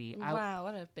little lady." Wow,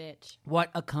 what a bitch. What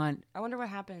a cunt. I wonder what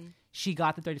happened. She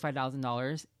got the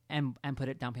 $35,000 and put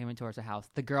it down payment towards her house.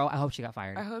 The girl, I hope she got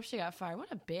fired. I hope she got fired.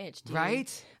 What a bitch, dude.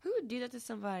 Right? Who would do that to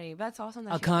somebody? That's awesome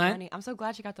that A she got the cunt? money. I'm so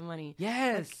glad she got the money.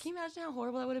 Yes. Like, can you imagine how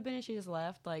horrible that would have been if she just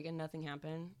left, like, and nothing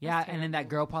happened? Yeah, That's and then that terrible.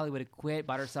 girl probably would have quit,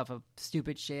 bought herself a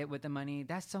stupid shit with the money.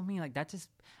 That's so mean. Like, that just,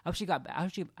 I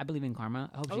believe in karma.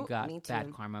 I hope she got me too.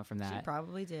 bad karma from that. She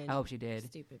probably did. I hope she did.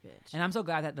 Stupid bitch. And I'm so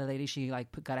glad that the lady, she like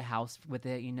got a house with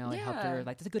it, it helped her. Yeah.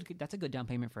 Like, that's a good down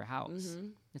payment for a house.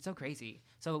 It's so crazy.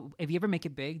 So if you ever make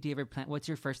it big, do you ever plan, what's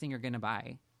your first thing you're going to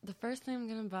buy? The first thing I'm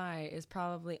going to buy is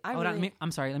probably...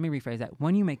 I'm sorry, let me rephrase that.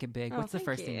 When you make it big, what's the thank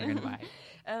first thing you. you're going to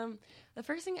buy? The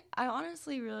first thing, I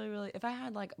honestly really, if I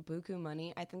had like buku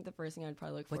money, I think the first thing I'd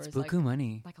probably look What's for is buku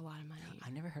money? like a lot of money.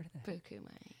 I never heard of that. Buku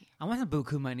money. I want some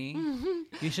buku money.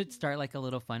 You should start like a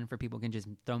little fund for people who can just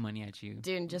throw money at you.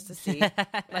 Dude, just to see.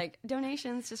 Like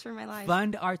donations just for my life.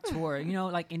 Fund our tour.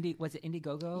 Like was it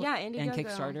Indiegogo? Yeah, And Indiegogo.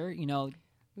 Kickstarter.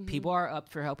 People are up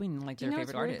for helping like Do their you know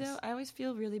favorite what's weird, artists. though? I always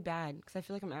feel really bad because I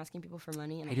feel like I'm asking people for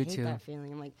money, and I do hate too. that feeling.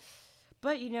 I'm like,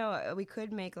 but we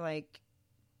could make like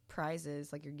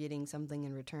prizes, like you're getting something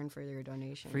in return for your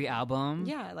donation. Free album.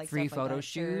 Yeah, like free stuff like photo that.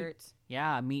 shoot. Shirts.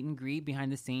 Yeah, meet and greet,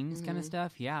 behind the scenes kind of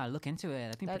stuff. Yeah, look into it.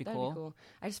 I think pretty That'd cool. be cool.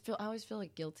 I always feel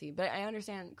like guilty, but I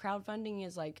understand crowdfunding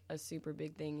is like a super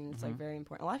big thing, and it's like very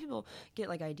important. A lot of people get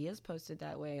like ideas posted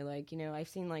that way. Like I've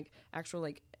seen like actual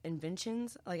like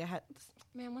inventions. Like I had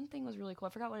one thing was really cool.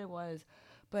 I forgot what it was,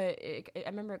 but I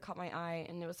remember it caught my eye,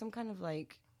 and it was some kind of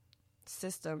like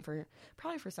system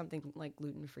probably for something like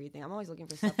gluten-free thing. I'm always looking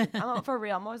for stuff. For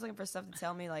real, I'm always looking for stuff to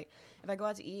tell me like if I go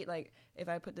out to eat, like if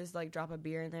I put this like drop of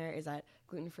beer in there, is that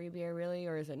gluten-free beer really,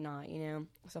 or is it not?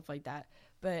 Stuff like that.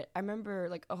 But I remember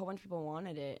like a whole bunch of people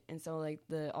wanted it, and so like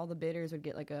all the bidders would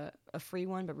get like a free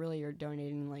one, but really you're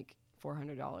donating like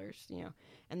 $400,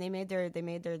 and they made their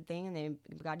thing, and they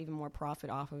got even more profit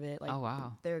off of it. Like, oh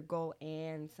wow, their goal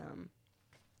and some,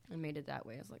 and made it that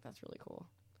way. I was like, that's really cool.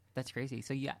 that's crazy.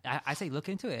 So yeah, I say look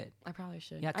into it. I probably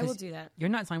should. Yeah, I will do that. You're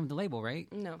not signed with the label, right?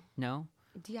 No. No.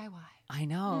 DIY. I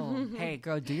know. Hey,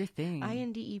 girl, do your thing.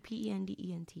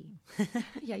 INDEPENDENT.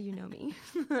 Yeah, you know me.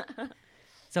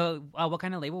 So, what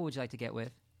kind of label would you like to get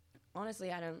with?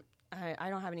 Honestly, I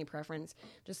don't have any preference.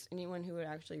 Just anyone who would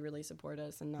actually really support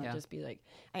us and not just be like,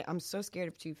 I'm so scared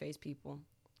of two-faced people.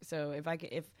 So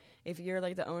if you're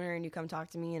like the owner and you come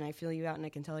talk to me and I feel you out and I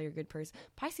can tell you're a good person.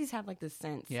 Pisces have like this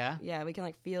sense. Yeah? Yeah, we can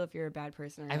like feel if you're a bad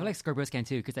person or not. I feel like Scorpios can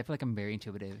too, because I feel like I'm very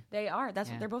intuitive. They are.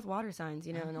 That's what they're both water signs,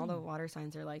 and all the water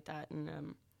signs are like that.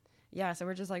 And so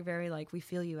we're just like very like we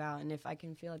feel you out, and if I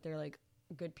can feel like they're like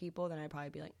good people, then I'd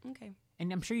probably be like, okay.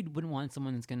 And I'm sure you wouldn't want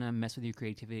someone that's gonna mess with your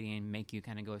creativity and make you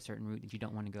kind of go a certain route that you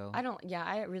don't want to go.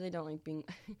 I really don't like being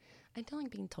I don't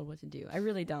like being told what to do. I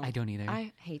really don't. I don't either.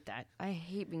 I hate that. I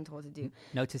hate being told what to do.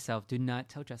 Note to self: do not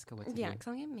tell Jessica what to do. Yeah, because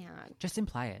I'll get mad. Just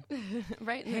imply it.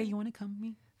 Right? Hey, you want to come with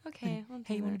me? Okay.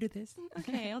 Hey, you want to do this?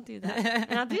 Okay, I'll do that,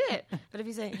 and I'll do it. But if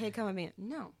you say, "Hey, come with me,"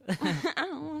 no, I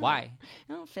don't want. Why?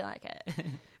 I don't feel like it.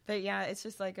 But yeah, it's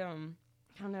just like I don't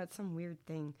know. It's some weird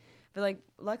thing. But like,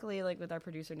 luckily, like with our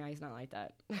producer now, he's not like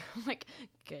that. I'm like,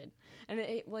 good. And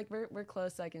like we're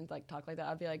close, so I can like talk like that.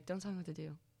 I'll be like, don't tell me what to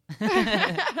do.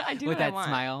 I do with what that I want.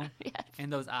 smile Yes.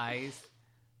 and those eyes.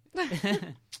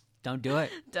 Don't do it.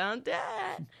 Don't do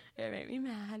it. It made me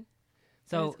mad.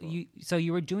 So cool.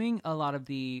 you were doing a lot of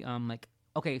the like,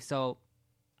 okay, so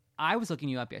I was looking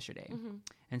you up yesterday, Mm-hmm.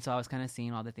 and so I was kind of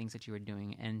seeing all the things that you were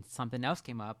doing, and something else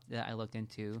came up that I looked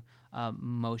into,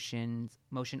 motion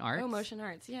arts. Oh, motion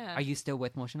arts, yeah. Are you still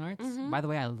with Motion Arts? Mhm. By the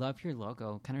way, I love your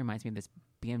logo. Kind of reminds me of this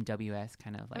BMWS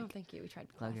kind of like. Oh, thank you. We tried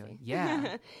to be logo. classy.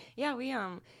 Yeah. Yeah, we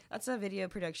that's a video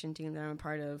production team that I'm a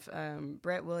part of.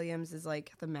 Brett Williams is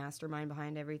like the mastermind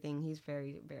behind everything. He's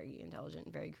very, very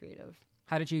intelligent, very creative.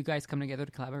 How did you guys come together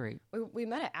to collaborate? We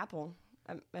met at Apple,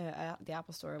 at the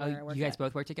Apple store where I work you guys at.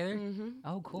 both work together? Mm-hmm.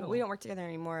 Oh, cool. We don't work together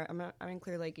anymore. I'm in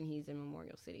Clear Lake and he's in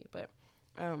Memorial City, but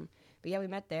yeah, we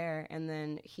met there, and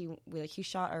then he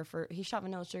shot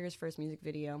Vanilla Sugar's first music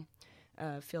video,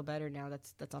 Feel Better Now.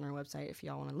 That's on our website if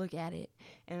y'all want to look at it.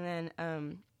 And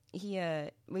then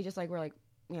we just like we're like,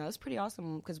 you know, it's pretty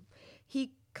awesome because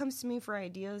he comes to me for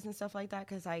ideas and stuff like that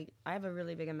because I have a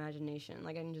really big imagination.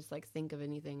 Like I can just like think of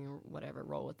anything or whatever,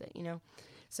 roll with it, you know.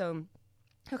 So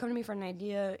he'll come to me for an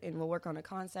idea and we'll work on a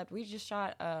concept. We just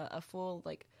shot a full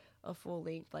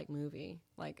length like movie,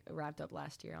 like wrapped up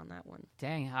last year on that one.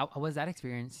 Dang, how was that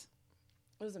experience?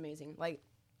 It was amazing. Like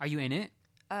Are you in it?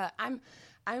 I'm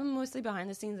mostly behind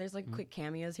the scenes. There's like quick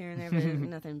cameos here and there, but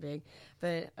nothing big.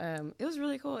 But it was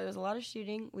really cool. It was a lot of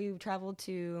shooting. We traveled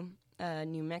to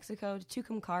New Mexico, to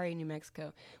Tucumcari, New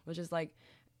Mexico, which is like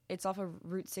it's off of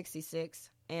Route 66,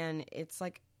 and it's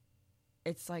like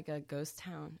a ghost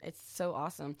town. It's so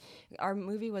awesome. Our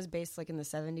movie was based like in the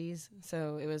 70s,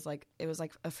 so it was like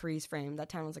a freeze frame. That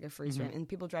town was like a freeze frame, and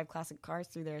people drive classic cars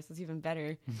through there, so it's even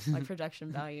better, like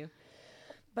production value.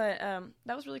 But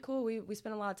that was really cool. We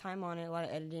spent a lot of time on it, a lot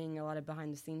of editing, a lot of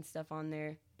behind the scenes stuff on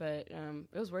there. But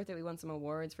it was worth it. We won some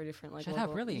awards for different like Shut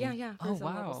local, up, really? Yeah, for Oh,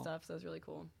 some local wow. stuff. So it was really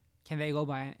cool. Can they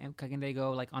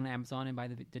go like on Amazon and buy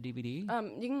the DVD?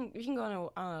 You can go on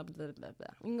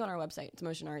you can go on our website. It's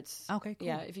Motion Arts. Okay, cool.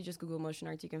 Yeah, if you just Google Motion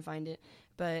Arts, you can find it.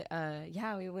 But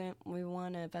yeah, we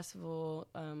won a festival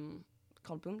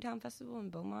called Boomtown Festival in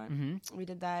Beaumont. Mm-hmm. We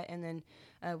did that, and then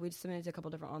we submitted to a couple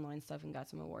different online stuff and got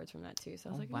some awards from that too. So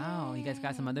I was like, wow, you guys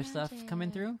got some other stuff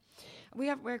coming through?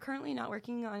 We're currently not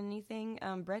working on anything.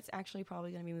 Brett's actually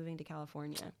probably going to be moving to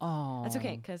California. Oh, That's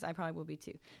okay because I probably will be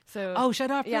too. So oh, shut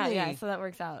up! yeah, Really? yeah. So that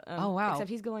works out. Oh, wow. Except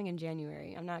he's going in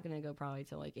January. I'm not going to go probably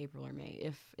till like April or May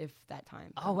if that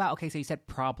time. Oh wow. Okay, so you said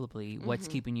probably. What's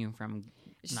keeping you from?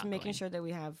 Just not making going? sure that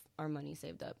we have our money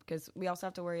saved up because we also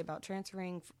have to worry about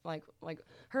transferring. Like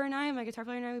her and I, my guitar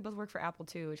player and I, we both work for Apple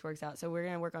too, which works out. So we're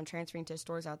gonna work on transferring to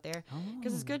stores out there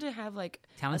because it's good to have like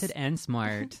Talented and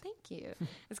smart. Thank you.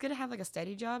 It's good to have like a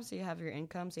steady job so you have your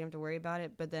income so you don't have to worry about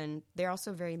it. But then they're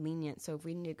also very lenient. So if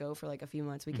we need to go for like a few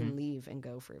months, we can leave and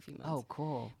go for a few months. Oh,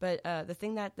 cool. But the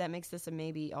thing that makes this a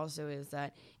maybe also is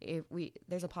that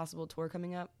there's a possible tour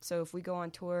coming up. So if we go on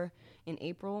tour in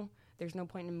April, there's no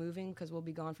point in moving because we'll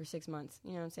be gone for 6 months.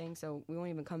 You know what I'm saying? So we won't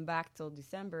even come back till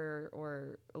December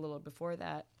or a little before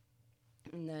that.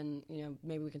 And then, you know,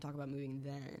 maybe we can talk about moving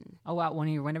then. Oh wow!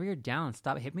 Whenever you're down,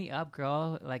 hit me up,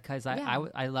 girl. Like, cause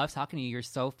I love talking to you. You're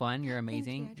so fun. You're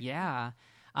amazing. Yeah.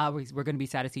 We're gonna be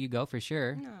sad to see you go for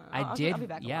sure. No, I'll be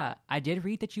back. Yeah, I did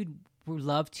read that you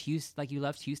loved Houston. Like, you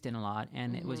loved Houston a lot,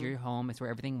 and it was your home. It's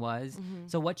where everything was.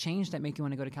 So what changed that made you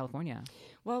want to go to California?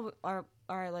 Well,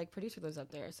 our like producer lives up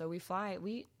there, so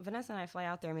Vanessa and I fly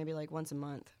out there maybe like once a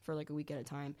month for like a week at a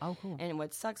time. Oh, cool. And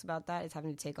what sucks about that is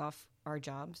having to take off our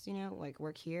jobs, you know, like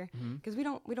work here, because we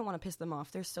don't want to piss them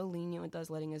off. They're so lenient with us,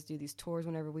 letting us do these tours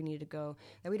whenever we need to go,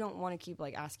 that we don't want to keep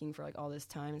like asking for like all this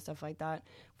time and stuff like that.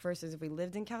 Versus if we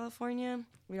lived in California,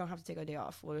 we don't have to take a day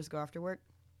off. We'll just go after work,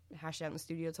 hash it out in the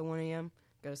studio till 1 a.m.,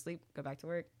 go to sleep, go back to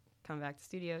work, come back to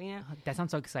studio, you know? That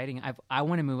sounds so exciting. I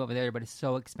want to move over there, but it's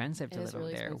so expensive to live over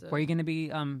there. Expensive. Where are you going to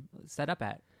be set up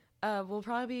at? We'll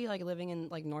probably be like living in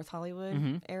like North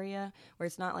Hollywood area where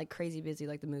it's not like crazy busy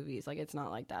like the movies. Like, it's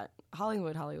not like that.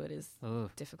 Hollywood is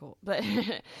difficult, but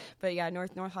yeah,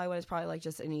 North Hollywood is probably like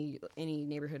just any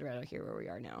neighborhood right out here where we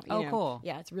are now. You know? Cool.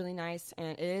 Yeah, it's really nice, and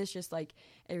it is just like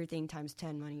everything times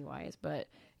 10 money wise. But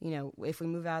you know, if we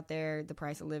move out there, the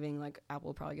price of living, like Apple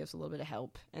will probably give us a little bit of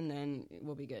help, and then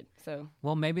we'll be good. So,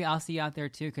 well, maybe I'll see you out there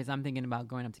too, because I'm thinking about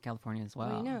going up to California as well.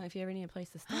 Well, you know, if you ever need a place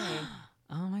to stay.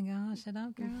 Oh my gosh, shut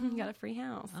up, girl. You got a free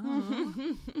house.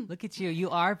 Oh, look at you. You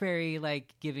are very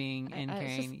like giving and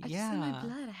caring. I just in my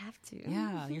blood. I have to.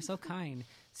 Yeah, you're so kind.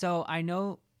 So I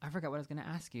forgot what I was going to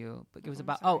ask you, but it was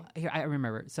about, sorry. here, I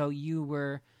remember. So you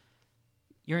were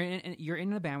you're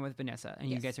in a band with Vanessa, and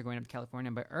you Yes. guys are going up to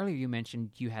California. But earlier you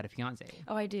mentioned you had a fiance.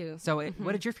 Oh, I do. So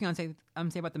what did your fiance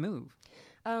say about the move?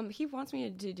 He wants me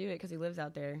to do it because he lives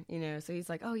out there, you know. So he's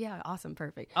like, "Oh yeah, awesome,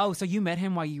 perfect." Oh, so you met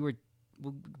him while you would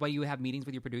have meetings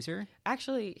with your producer?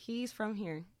 Actually, he's from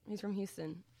here. He's from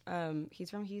Houston. He's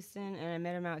from Houston, and I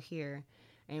met him out here,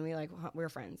 and we're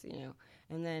friends, you know.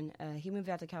 And then he moved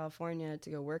out to California to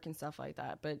go work and stuff like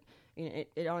that. But you know,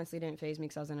 it honestly didn't faze me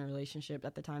because I was in a relationship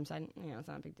at the time. So it's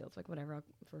not a big deal. It's like whatever.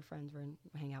 We're friends.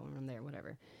 We're hang out when I'm there,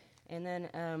 whatever. And then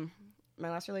my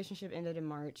last relationship ended in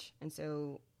March, and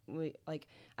so.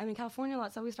 I'm in California a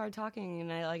lot, so we started talking,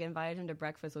 and I invited him to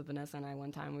breakfast with Vanessa and I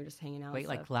one time. We were just hanging out. Wait, and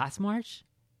like last March?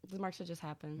 The March that just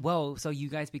happened. Whoa! So you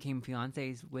guys became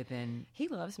fiancés within He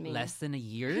loves me. less than a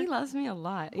year? He loves me a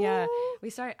lot. Ooh. Yeah, we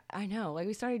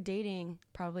started dating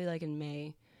probably in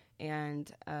May,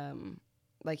 and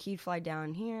he'd fly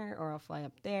down here or I'll fly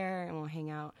up there and we'll hang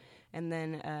out. And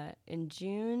then in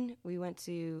June,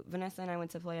 Vanessa and I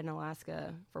went to play in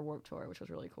Alaska for Warped Tour, which was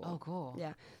really cool. Oh, cool.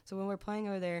 Yeah. So when we're playing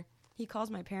over there, he calls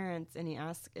my parents and he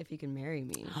asks if he can marry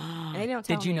me. And they don't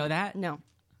tell me. Did you know that? No,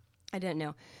 I didn't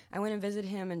know. I went and visited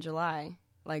him in July,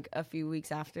 a few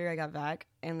weeks after I got back.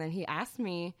 And then he asked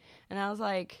me, and I was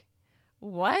like,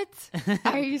 what?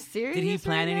 Are you serious? Did he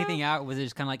plan right anything now? out? Or was it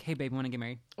just kind of like, hey, babe, we want to get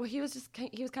married? Well, he was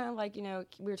kind of like,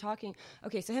 we were talking.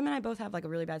 Okay, so him and I both have a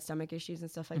really bad stomach issues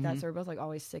and stuff like that. So we're both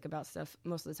always sick about stuff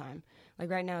most of the time.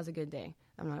 Right now is a good day.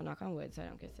 I'm not knock on wood, so I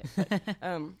don't get sick.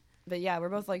 But yeah, we're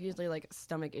both usually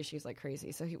stomach issues like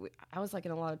crazy. So I was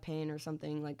in a lot of pain or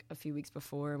something a few weeks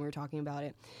before, and we were talking about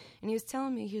it. And he was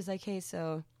telling me, he was like, hey,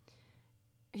 so.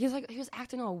 He was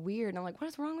acting all weird, and I'm like, what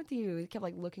is wrong with you? He kept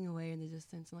looking away in the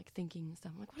distance and thinking and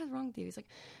stuff. I'm like, what is wrong with you? He's like,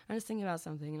 I'm just thinking about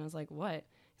something. And I was like, what?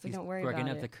 He's like, don't worry about it. Working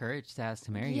up the courage to ask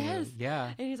to marry yes. you.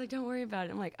 Yeah. And he's like, don't worry about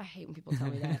it. I'm like, I hate when people tell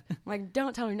me that. I'm like,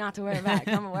 don't tell me not to worry about it.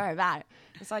 I'm gonna worry about it.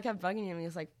 And so I kept bugging him. And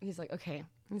he's like, okay.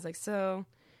 He's like, so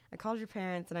I called your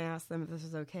parents and I asked them if this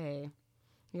was okay.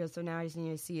 He goes, so now I just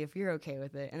need to see if you're okay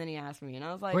with it. And then he asked me, and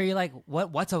I was like, were you like,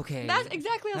 what's okay? That's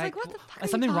exactly. I was like, what the fuck? Is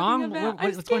something wrong?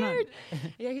 What's going on?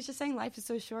 Yeah, he's just saying life is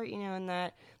so short, and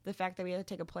that the fact that we had to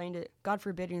take a plane to, God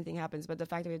forbid anything happens, but the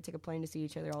fact that we had to take a plane to see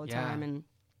each other all the time and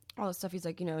all this stuff. He's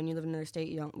like, and you live in another state,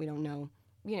 we don't know,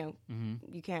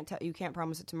 you can't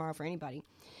promise it tomorrow for anybody.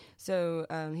 So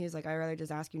he's like, I'd rather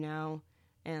just ask you now.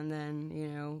 And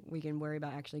then, we can worry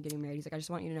about actually getting married. He's like, I just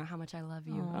want you to know how much I love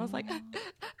you. Aww. I was like,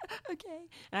 okay.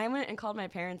 And I went and called my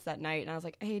parents that night, and I was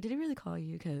like, hey, did he really call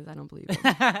you? Because I don't believe it.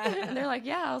 And they're like,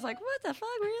 yeah. I was like, what the fuck,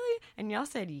 really? And y'all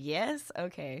said yes?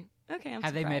 Okay. Okay, I'm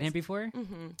Have they met him before?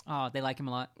 Mm-hmm. Oh, they like him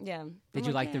a lot? Yeah. Did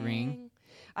you like the ring?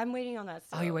 I'm waiting on that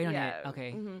still. Oh, you're waiting on it?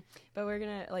 Okay. Mm-hmm. But we're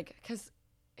going to, because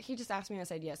he just asked me and I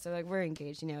said yes. So, we're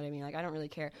engaged, you know what I mean? I don't really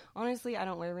care. Honestly, I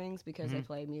don't wear rings because I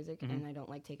play music and I don't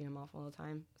like taking them off all the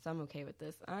time. So, I'm okay with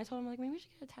this. And I told him, maybe we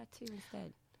should get a tattoo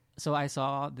instead. So, I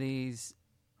saw these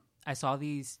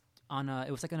on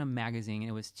it was on a magazine.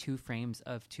 It was 2 frames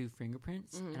of 2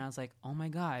 fingerprints. And I was like, oh my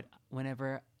God,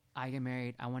 whenever I get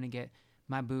married, I want to get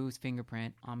my boo's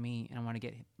fingerprint on me, and I want to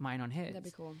get mine on his. That'd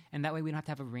be cool. And that way we don't have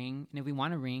to have a ring. And if we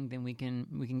want a ring, then we can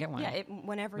get one. Yeah,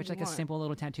 whenever Which you want. a simple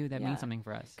little tattoo that means something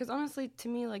for us. Because honestly, to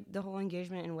me, the whole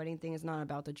engagement and wedding thing is not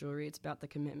about the jewelry. It's about the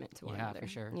commitment to one another. Yeah, for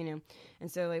sure. And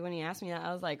so when he asked me that,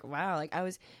 I was like, wow.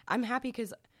 I'm happy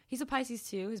because he's a Pisces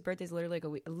too. His birthday's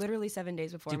literally 7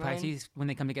 days before mine. Do Pisces, when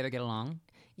they come together, get along?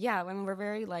 Yeah, when we're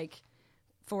very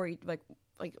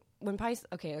when Pisces,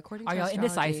 okay, according to Are y'all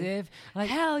astrology, indecisive?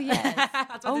 Hell yes.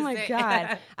 Oh my say.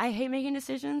 God. I hate making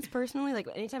decisions personally.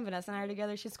 Anytime Vanessa and I are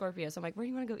together, she's Scorpio. So I'm like, where do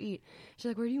you want to go eat? She's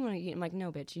like, where do you want to eat? I'm like,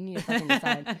 no, bitch, you need to fucking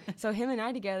decide. So him and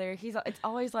I together, it's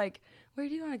always like, where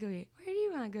do you want to go eat? Where do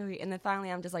you want to go eat? And then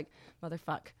finally I'm just like,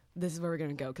 motherfuck, this is where we're going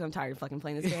to go because I'm tired of fucking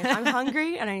playing this game. I'm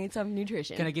hungry and I need some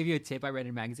nutrition. Can I give you a tip I read in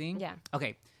a magazine? Yeah.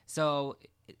 Okay, so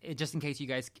just in case you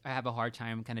guys have a hard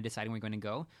time kind of deciding where you're going to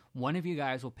go, one of you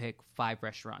guys will pick 5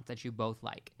 restaurants that you both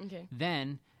like. Okay.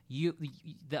 Then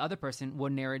the other person will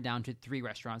narrow it down to 3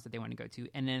 restaurants that they want to go to,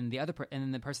 and then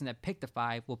the person that picked the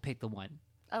 5 will pick the one.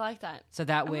 I like that. So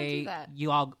that way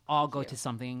you all go to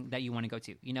something that you want to go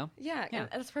to, Yeah,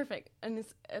 that's perfect. And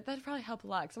that'd probably help a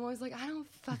lot because I'm always like, I don't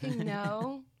fucking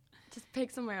know. Just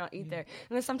pick somewhere and I'll eat there.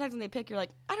 And then sometimes when they pick, you're like,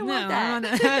 I don't want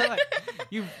that.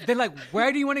 They're like,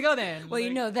 where do you want to go then? Well, you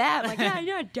know that. I'm like,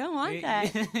 yeah, I don't want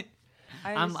that.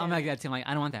 I'm like that too. I'm like,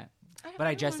 I don't want that. But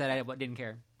I just said I didn't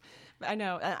care. I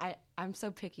know. I'm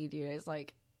so picky, dude. It's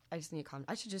like, I just need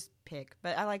I should just pick.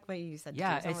 But I like what you said.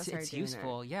 Yeah, it's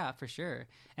useful. Yeah, for sure.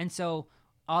 And so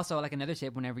also, another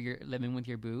tip, whenever you're living with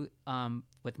your boo,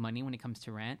 with money when it comes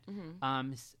to rent,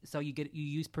 so you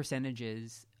use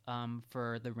percentages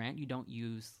for the rent, you don't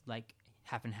use like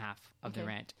half and half of the Okay.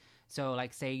 rent. So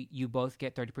like say you both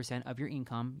get 30% of your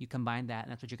income, you combine that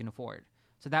and that's what you can afford.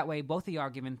 So that way both of you are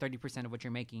given 30% of what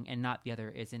you're making and not the other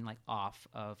isn't like off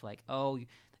of like, oh,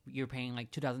 you're paying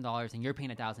like $2,000 and you're paying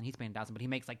 $1,000, he's paying $1,000, but he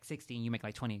makes like 60 and you make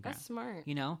like 20 grand. That's smart.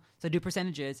 You know? So do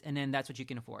percentages and then that's what you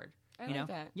can afford. I you like know?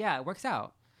 that. Yeah, it works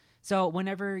out. So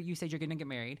whenever you said you're going to get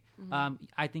married, Mm-hmm.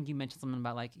 I think you mentioned something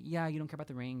about like, yeah, you don't care about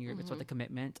the ring. It's about the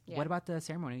commitment. Yeah. What about the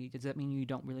ceremony? Does that mean you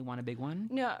don't really want a big one?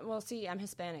 No, well, see, I'm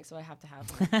Hispanic, so I have to have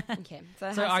one. Okay.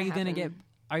 that So has are to you going to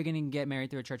happen. get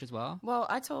married through a church as well? Well,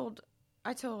 I told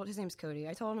his name's Cody.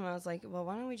 I told him, I was like, well,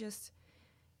 why don't we just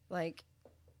like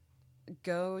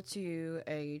go to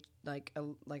a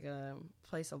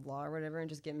place of law or whatever and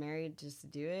just get married just to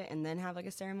do it and then have like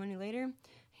a ceremony later.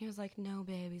 He was like, no,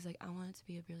 babe. He's like, I want it to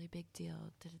be a really big deal.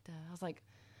 Da-da-da. I was like,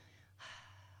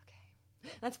 okay.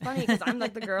 That's funny because I'm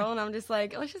like the girl and I'm just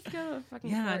like, let's just go to a fucking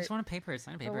Yeah, I court. just want a paper.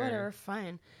 Sign a paper. Or whatever,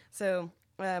 fine. So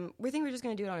we think we're just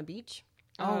gonna do it on a beach.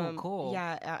 Oh, cool.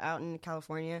 Yeah, out in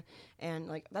California, and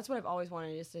like that's what I've always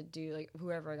wanted is to do. Like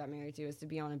whoever I got married to is to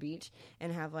be on a beach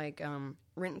and have like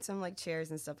rent some like chairs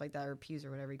and stuff like that or pews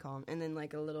or whatever you call them, and then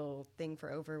like a little thing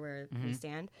for over where we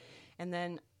stand, and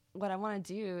then what I want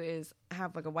to do is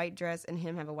have like a white dress and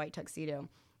him have a white tuxedo.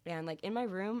 And like in my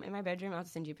room, in my bedroom, I'll have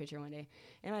to send you a picture one day.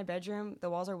 In my bedroom, the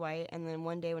walls are white. And then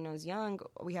one day when I was young,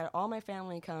 we had all my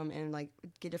family come and like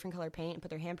get different color paint and put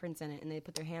their handprints in it. And they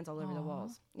put their hands all over the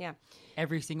walls. Yeah.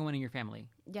 Every single one in your family.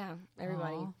 Yeah.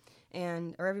 Everybody.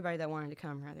 Aw. Or everybody that wanted to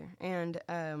come rather.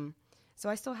 And, so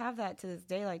I still have that to this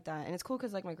day like that. And it's cool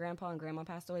because like my grandpa and grandma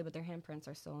passed away, but their handprints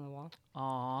are still on the wall.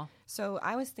 Aw. So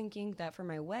I was thinking that for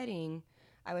my wedding,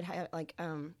 I would have like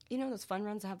you know those fun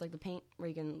runs that have like the paint where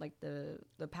you can like the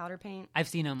powder paint. I've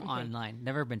seen them online.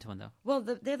 Never been to one though. Well,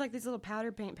 they have like these little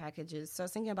powder paint packages. So I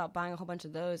was thinking about buying a whole bunch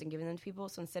of those and giving them to people.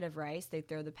 So instead of rice, they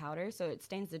throw the powder, so it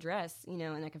stains the dress, you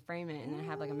know, and I can frame it and then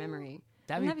have like a memory.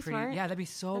 That'd Wouldn't be that be pretty. smart? Yeah, that'd be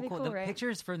so That'd be cool. cool, The right?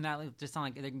 pictures from that like, just sound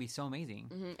like they're gonna be so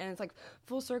amazing. And it's like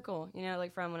full circle, you know,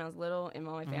 like from when I was little and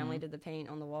all my family did the paint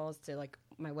on the walls to like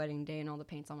my wedding day and all the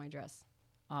paint's on my dress.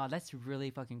 That's really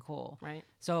fucking cool. Right.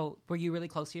 So, were you really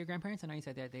close to your grandparents? I know you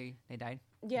said that they died.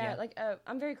 Yeah, Yeah. like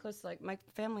I'm very close to like my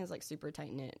family is like super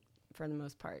tight knit for the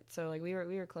most part. So like we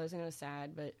were close and it was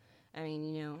sad, but I mean,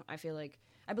 you know, I feel like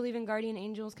I believe in guardian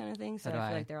angels kind of thing, so So do I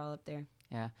feel I. like they're all up there.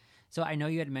 Yeah. So I know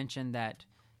you had mentioned that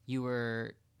you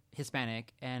were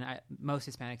Hispanic, and most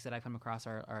Hispanics that I come across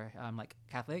are like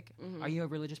Catholic. Are you a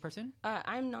religious person?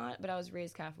 I'm not, but I was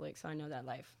raised Catholic, so I know that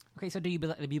life. Okay, so do you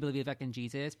believe like in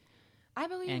Jesus I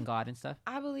believe and God and stuff?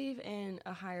 I believe in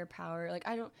a higher power. Like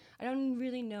I don't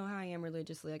really know how I am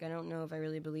religiously. Like I don't know if I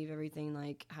really believe everything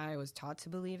like how I was taught to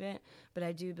believe it, but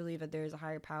I do believe that there is a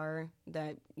higher power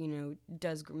that, you know,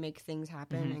 does make things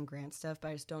happen and grant stuff, but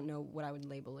I just don't know what I would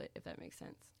label it, if that makes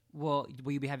sense. Well,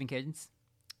 will you be having kids?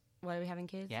 Why are we having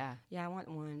kids? Yeah. Yeah, I want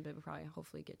one, but we'll probably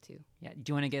hopefully get two. Yeah.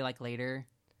 Do you want to get like later?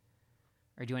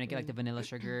 Or do you want to get like the vanilla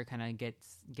sugar, kind of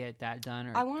get that done?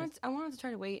 Or I wanted to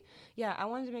try to wait. Yeah, I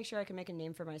wanted to make sure I could make a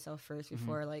name for myself first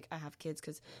before like I have kids,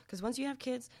 because once you have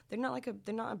kids, they're not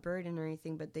a burden or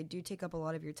anything, but they do take up a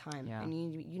lot of your time, Yeah. and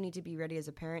you need to be ready as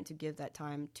a parent to give that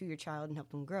time to your child and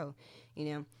help them grow, you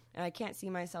know. And I can't see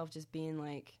myself just being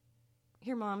like,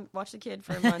 here, mom, watch the kid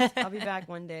for a month. I'll be back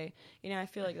one day. You know, I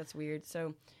feel like that's weird.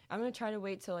 So I'm going to try to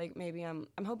wait till like maybe I'm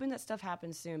hoping that stuff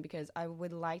happens soon because I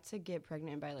would like to get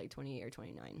pregnant by like 28 or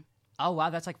 29. Oh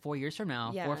wow, that's like 4 years from now.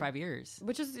 Yeah. 4 or 5 years.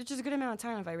 Which is a good amount of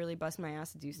time if I really bust my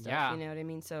ass to do stuff. Yeah. You know what I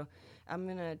mean? So I'm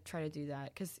going to try to do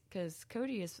that because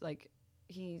Cody is like,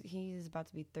 he's about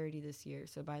to be 30 this year.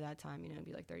 So by that time, you know, it'd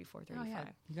be like 34, 35. Oh yeah,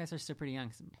 you guys are still pretty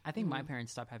young. I think my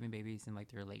parents stopped having babies in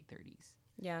like their late 30s.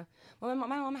 Yeah. Well, my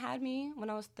mom had me when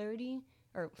I was 30.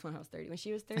 Or when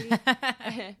she was 30. When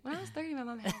I was 30, my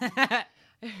mom had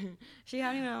me. She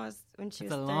had me when she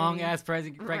It's was a 30. long ass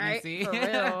pregnancy. Right, for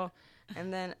real.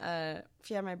 And then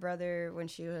she had my brother when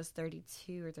she was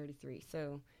 32 or 33.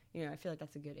 So, you know, I feel like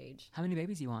that's a good age. How many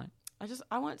babies do you want?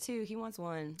 I want two. He wants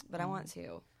one, but I want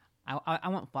two. I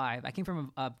want 5. I came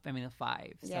from a family of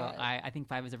 5, so Yeah. I think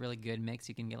 5 is a really good mix.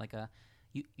 You can get like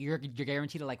you're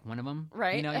guaranteed to like one of them,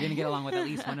 Right. You know, you're gonna get along with at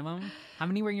least one of them. How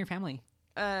many were in your family?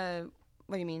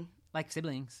 What do you mean? Like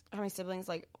siblings? How many siblings?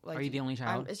 Like Are you the only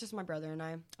child? It's just my brother and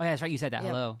I. Oh yeah, that's right. You said that. Yeah.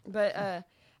 Hello. But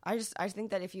I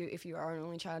think that if you are an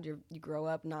only child, you grow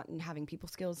up not having people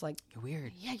skills. Like You're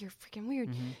weird. yeah, you're freaking weird,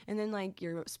 and then like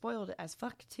you're spoiled as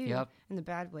fuck too, Yep. in the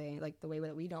bad way, like the way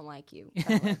that we don't like you.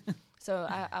 that way. So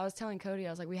I was telling Cody, I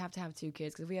was like, we have to have 2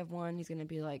 kids because if we have one, he's gonna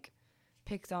be like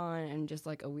picked on and just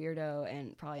like a weirdo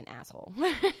and probably an asshole.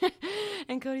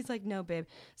 And Cody's like, no, babe.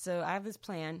 So I have this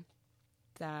plan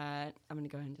that I'm gonna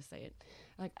go ahead and just say it.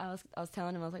 Like I was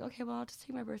telling him, I was like, okay, well, I'll just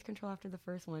take my birth control after the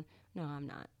first one. No, I'm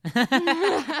not.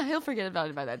 He'll forget about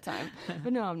it by that time.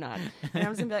 But no, I'm not. And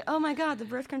I'm just gonna be like, oh my god, the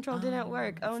birth control didn't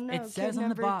work. Oh no, it says kid on the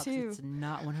number box 2. it's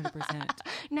not 100%.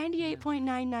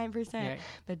 98.99%. Yeah.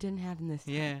 But it didn't happen this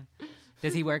time. Yeah.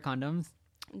 Does he wear condoms?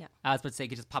 No. I was about to say, you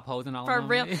could just pop holes in all For of them.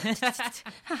 real. Babe,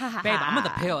 I'm on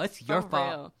the pill. It's your For fault.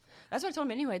 real. That's what I told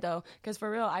him anyway, though. Because for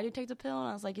real, I did take the pill, and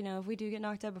I was like, if we do get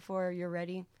knocked up before you're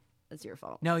ready, it's your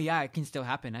fault. No, yeah, it can still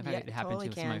happen. I've had Yeah, it happen totally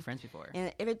to some of my can. friends before.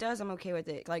 And if it does, I'm okay with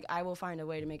it. Like, I will find a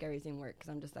way to make everything work because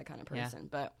I'm just that kind of Yeah. person.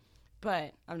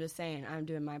 But I'm just saying, I'm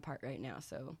doing my part right now,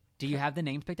 so. Do you have the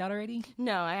names picked out already?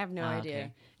 No, I have no Ah, idea.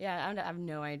 okay. Yeah, I have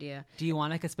no idea. Do you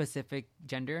want like a specific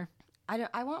gender?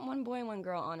 I want one boy and one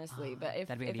girl, honestly. But if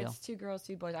that'd be if ideal. it's 2 girls,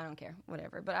 2 boys, I don't care.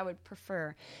 Whatever. But I would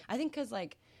prefer. I think because,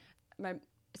 like,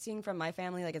 seeing from my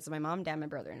family, like, it's my mom, dad, my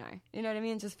brother, and I. You know what I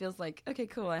mean? It just feels like, okay,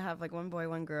 cool. I have, like, one boy,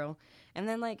 one girl. And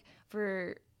then, like,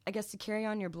 I guess to carry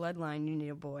on your bloodline, you need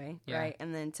a boy, Yeah. right?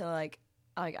 And then to, like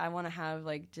I want to have,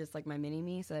 like, just, like, my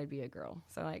mini-me, so that'd be a girl.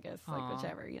 So I guess, like, Aw.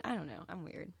 whichever. I don't know. I'm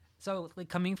weird. So, like,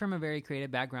 coming from a very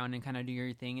creative background and kind of do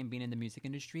your thing and being in the music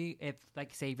industry, if,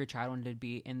 like, say, if your child wanted to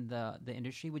be in the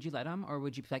industry, would you let him? Or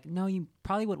would you be like, no, you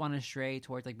probably would want to stray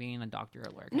towards, like, being a doctor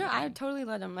or lawyer? No, I'd totally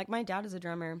let him. Like, my dad is a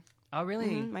drummer. Oh, really?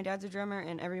 Mhm. My dad's a drummer,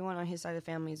 and everyone on his side of the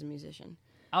family is a musician.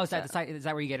 Oh, is that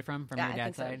where you get it from Yeah, your I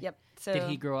dad's think so. side? Yep. So Did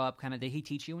he grow up did he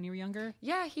teach you when you were younger?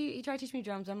 Yeah, he tried to teach me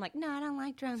drums. I'm like, no, I don't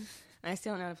like drums. And I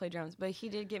still don't know how to play drums. But he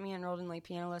did get me enrolled in, like,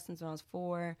 piano lessons when I was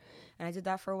 4. And I did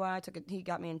that for a while. He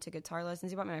got me into guitar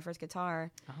lessons. He bought me my first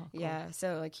guitar. Oh, cool. Yeah.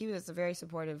 So, like, he was very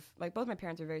supportive. Like, both my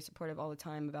parents were very supportive all the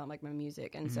time about, like, my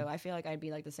music. And so I feel like I'd be,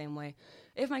 like, the same way.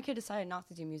 If my kid decided not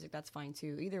to do music, that's fine,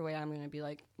 too. Either way, I'm going to be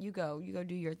like, you go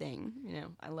do your thing.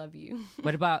 I love you.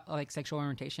 What about, like, sexual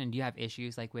orientation? Do you have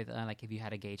issues, like, with, like, if you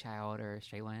had a gay child or a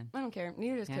straight one? I don't care.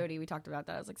 Neither does Yeah. Cody. We talked about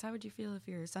that. I was like, so how would you feel if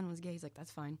your son was gay? He's like,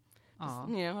 that's fine. Aw.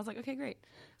 I was like, okay, great.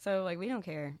 So, like, we don't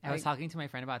care. I was Like, talking to my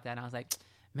friend about that, and I was like,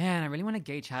 man, I really want a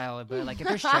gay child, but, like, if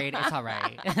they're straight, it's all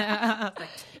right. I was like,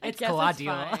 it's guess cool, I'll it's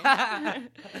deal. fine.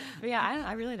 But yeah,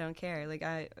 I really don't care. Like,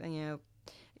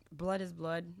 blood is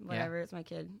blood. Whatever, it's my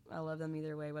kid. I love them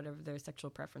either way. Whatever their sexual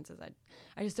preferences,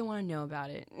 I just don't want to know about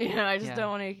it. I just Yeah. don't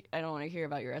want to. I don't want to hear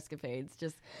about your escapades.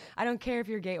 Just, I don't care if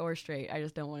you're gay or straight. I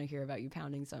just don't want to hear about you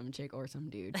pounding some chick or some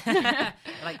dude. Like, I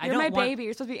You're don't my want, baby.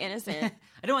 You're supposed to be innocent.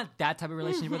 I don't want that type of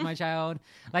relationship with my child.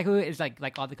 Like, who is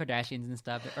like all the Kardashians and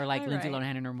stuff, or like All Lindsay right.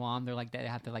 Lohan and her mom. They're like they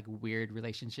have the like weird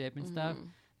relationship and stuff. Mm-hmm.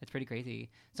 It's pretty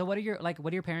crazy. So, what are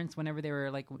your parents whenever they were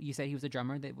like? You said he was a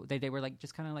drummer. They were like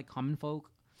just kind of like common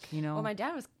folk. Well, my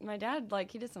dad like,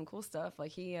 he did some cool stuff.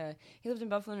 Like, he lived in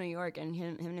Buffalo, New York, and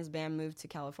him and his band moved to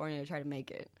California to try to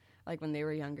make it. Like, when they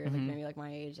were younger, like maybe like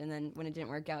my age. And then when it didn't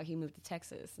work out, he moved to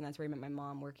Texas, and that's where he met my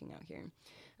mom working out here.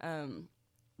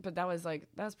 But that was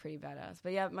pretty badass.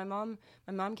 But yeah, my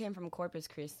mom came from Corpus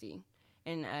Christi,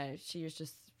 and she's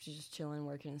just chilling,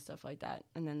 working and stuff like that.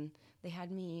 And then they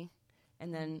had me,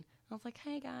 and then I was like,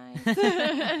 hey guys.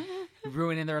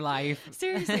 Ruining their life.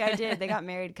 Seriously, I did. They got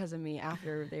married because of me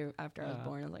after I was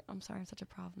born. I was like, I'm sorry, I'm such a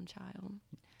problem child.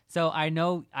 So I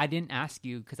know I didn't ask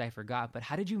you because I forgot. But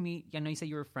how did you meet? I know you said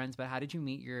you were friends, but how did you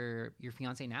meet your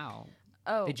fiance now?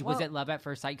 Oh, Was it love at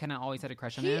first sight? Kind of always had a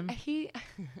crush on him.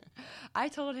 I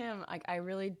told him, like, I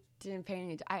really didn't pay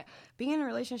any. Being in a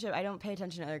relationship, I don't pay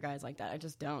attention to other guys like that. I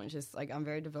just don't. It's just like, I'm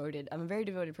very devoted. I'm a very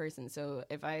devoted person. So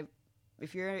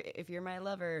if you're my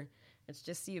lover, it's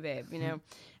just you, babe,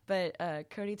 But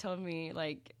Cody told me,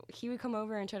 like, he would come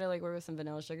over and try to, like, work with some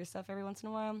Vanilla Sugar stuff every once in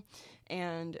a while,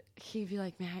 and he'd be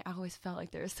like, man, I always felt like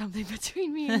there was something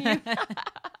between me and you.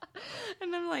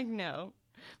 And I'm like, no.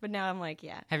 But now I'm like,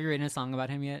 yeah. Have you written a song about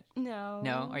him yet? No.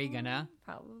 No? Are you gonna?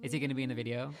 Probably. Is he gonna be in the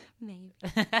video? Maybe.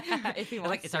 If he wants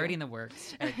Like, it's to. already in the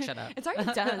works. Eric, shut up. It's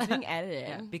already done. It's being edited.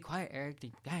 Yeah, be quiet, Eric.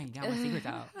 Dang, you got my secrets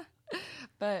out.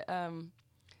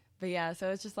 But yeah, so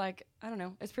it's just like, I don't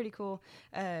know, it's pretty cool.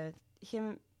 So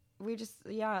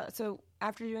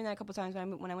after doing that a couple times,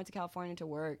 when I went to California to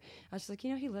work, I was just like,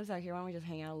 he lives out here, why don't we just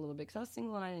hang out a little bit? Because I was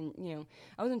single and I didn't,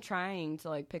 I wasn't trying to,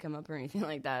 like, pick him up or anything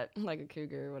like that, like a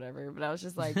cougar or whatever, but I was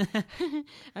just like,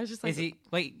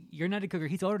 wait, you're not a cougar,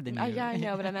 he's older than you. Yeah, I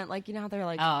know, but I meant, like, how they're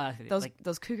like,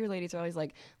 those cougar ladies are always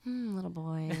like, little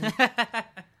boy.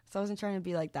 So I wasn't trying to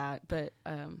be like that, but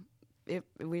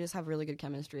we just have really good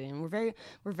chemistry, and we're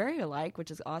very alike,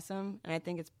 which is awesome. And I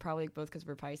think it's probably both because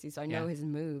we're Pisces, so I know his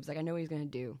moves. Like, I know what he's gonna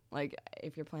do. Like,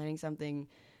 if you're planning something,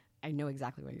 I know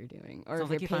exactly what you're doing. Or Sounds if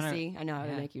like you're you found pissy, I know how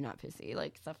to make you not pissy.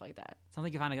 Like, stuff like that. Sounds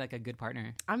like you found like a good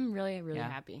partner. I'm really, really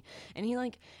happy. And he,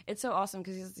 like, it's so awesome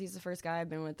because he's the first guy I've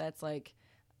been with that's, like,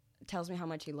 tells me how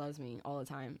much he loves me all the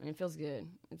time, and it feels good.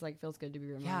 It's like feels good to be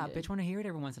reminded. Yeah, bitch, want to hear it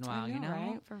every once in a while, you know?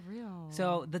 Right? For real.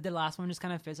 So the last one just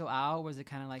kind of fizzle out? Or was it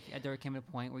kind of like there came a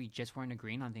point where you just weren't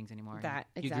agreeing on things anymore? That,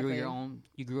 You exactly.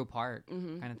 you grew apart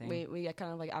kind of thing? We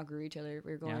kind of like outgrew each other.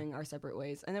 We were going our separate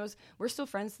ways, and we're still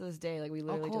friends to this day. Like we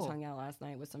literally just hung out last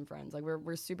night with some friends. Like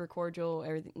we're super cordial.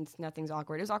 Nothing's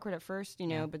awkward. It was awkward at first, you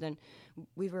know, but then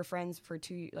we were friends for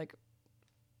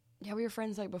we were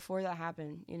friends like before that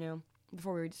happened, you know,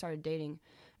 before we started dating.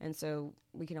 And so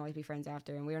we can always be friends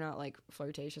after, and we're not like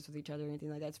flirtatious with each other or anything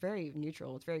like that. It's very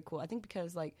neutral. It's very cool. I think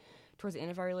because like towards the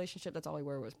end of our relationship, that's all we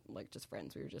were was like just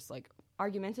friends. We were just like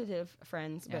argumentative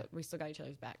friends, but we still got each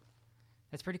other's back.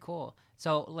 That's pretty cool.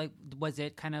 So like, was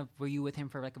it kind of, were you with him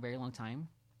for like a very long time?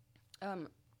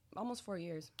 Almost 4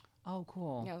 years. Oh,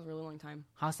 cool. Yeah, it was a really long time.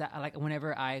 How's that? Like,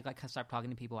 whenever I like start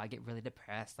talking to people, I get really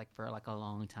depressed, like for like a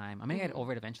long time. I mean, I get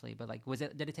over it eventually, but like,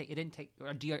 it didn't take,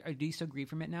 or do you still grieve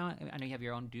from it now? I know you have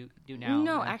your own do now.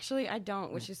 No, actually, I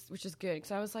don't, which is good,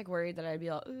 because I was like worried that I'd be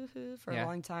all for a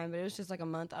long time, but it was just like a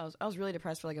month. I was really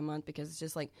depressed for like a month, because it's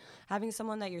just like having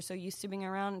someone that you're so used to being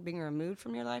around, being removed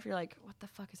from your life. You're like, what the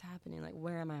fuck is happening? Like,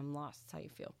 where am I? I'm lost. That's how you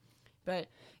feel. But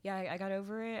yeah, I got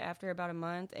over it after about a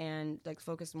month, and like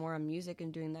focused more on music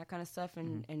and doing that kind of stuff,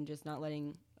 and just not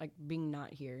letting, like, being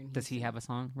not here. Does he have a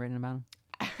song written about him?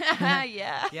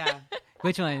 Yeah. Yeah.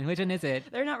 Which one is it?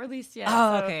 They're not released yet.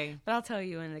 Oh, okay. But I'll tell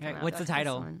you when they come out. What's the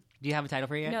title? Do you have a title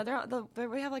for it yet? No,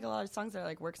 we have like a lot of songs that are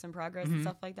like works in progress and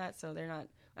stuff like that, so they're not.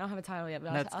 I don't have a title yet,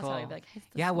 but I'll tell you. Like,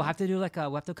 hey, we'll have to do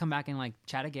we'll have to come back and like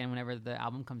chat again whenever the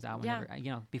album comes out. Whenever you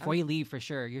know, before you leave for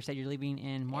sure. You said you're leaving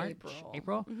in March,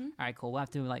 April. All right, cool. We'll have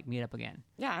to like meet up again.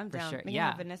 Yeah, I'm for down. sure. We can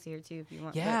have Vanessa here too if you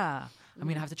want. Yeah, I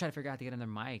mean, I have to try to figure out how to get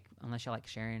another mic unless you're like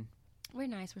sharing. We're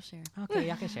nice. We'll share. Okay,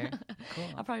 y'all can share. Cool.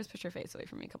 I'll probably just push your face away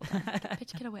from me a couple times.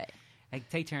 Bitch, get away. Like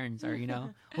take turns, or you know,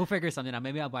 we'll figure something out.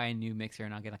 Maybe I'll buy a new mixer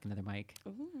and I'll get like another mic.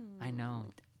 Ooh. I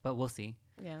know, but we'll see.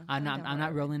 Yeah, I'm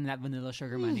not rolling that vanilla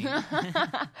sugar money.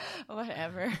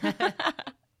 Whatever.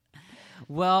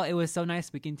 Well, it was so nice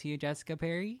speaking to you, Jessica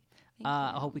Perry.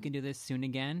 I hope we can do this soon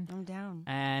again. I'm down.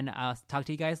 And I'll talk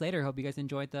to you guys later. Hope you guys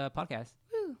enjoyed the podcast.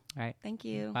 Woo. All right. Thank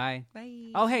you. Bye.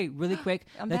 Bye. Oh, hey, really quick.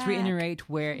 Let's back. reiterate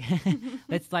where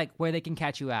where they can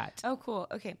catch you at. Oh, cool.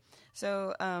 Okay.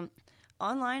 So,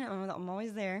 online, I'm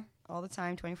always there all the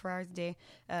time, 24 hours a day.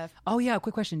 Oh, yeah.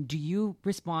 Quick question. Do you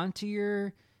respond to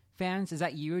your fans? Is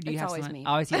that you, or do you have always someone? me.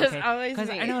 Always you. It's Okay. always Because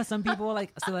me. I know some people,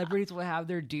 like celebrities, will have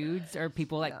their dudes or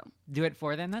people like do it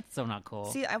for them. That's so not cool.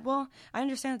 See, I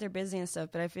understand that they're busy and stuff,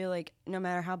 but I feel like no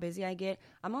matter how busy I get,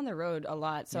 I'm on the road a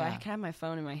lot, so I can have my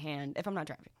phone in my hand if I'm not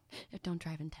driving. Don't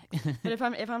drive and text. But if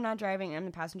I'm not driving, I'm in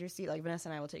the passenger seat. Like Vanessa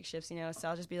and I will take shifts, you know. So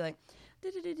I'll just be like,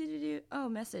 oh,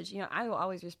 message. You know, I will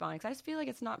always respond because I just feel like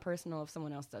it's not personal if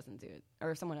someone else doesn't do it,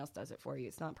 or if someone else does it for you.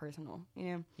 It's not personal, you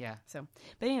know. Yeah. So,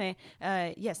 but anyway,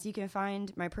 yes, you can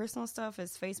find my personal stuff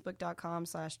is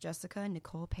facebook.com/Jessica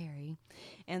Nicole Perry,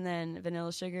 and then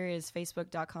Vanilla Sugar is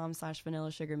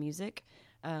facebook.com/Vanilla Sugar Music.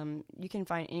 You can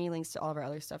find any links to all of our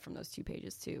other stuff from those two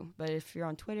pages too. But if you're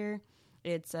on Twitter,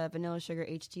 it's Vanilla Sugar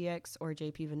HTX or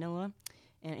JP Vanilla,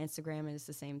 and Instagram is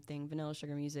the same thing, Vanilla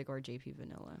Sugar Music or JP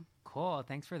Vanilla. Cool.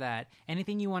 Thanks for that.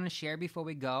 Anything you want to share before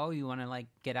we go? You want to like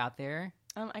get out there?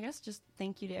 I guess just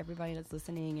thank you to everybody that's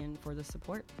listening and for the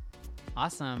support.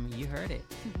 Awesome. You heard it.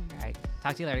 All right.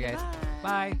 Talk to you later, guys.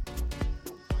 Bye. Bye.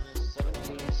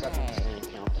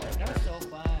 That was so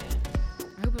fun.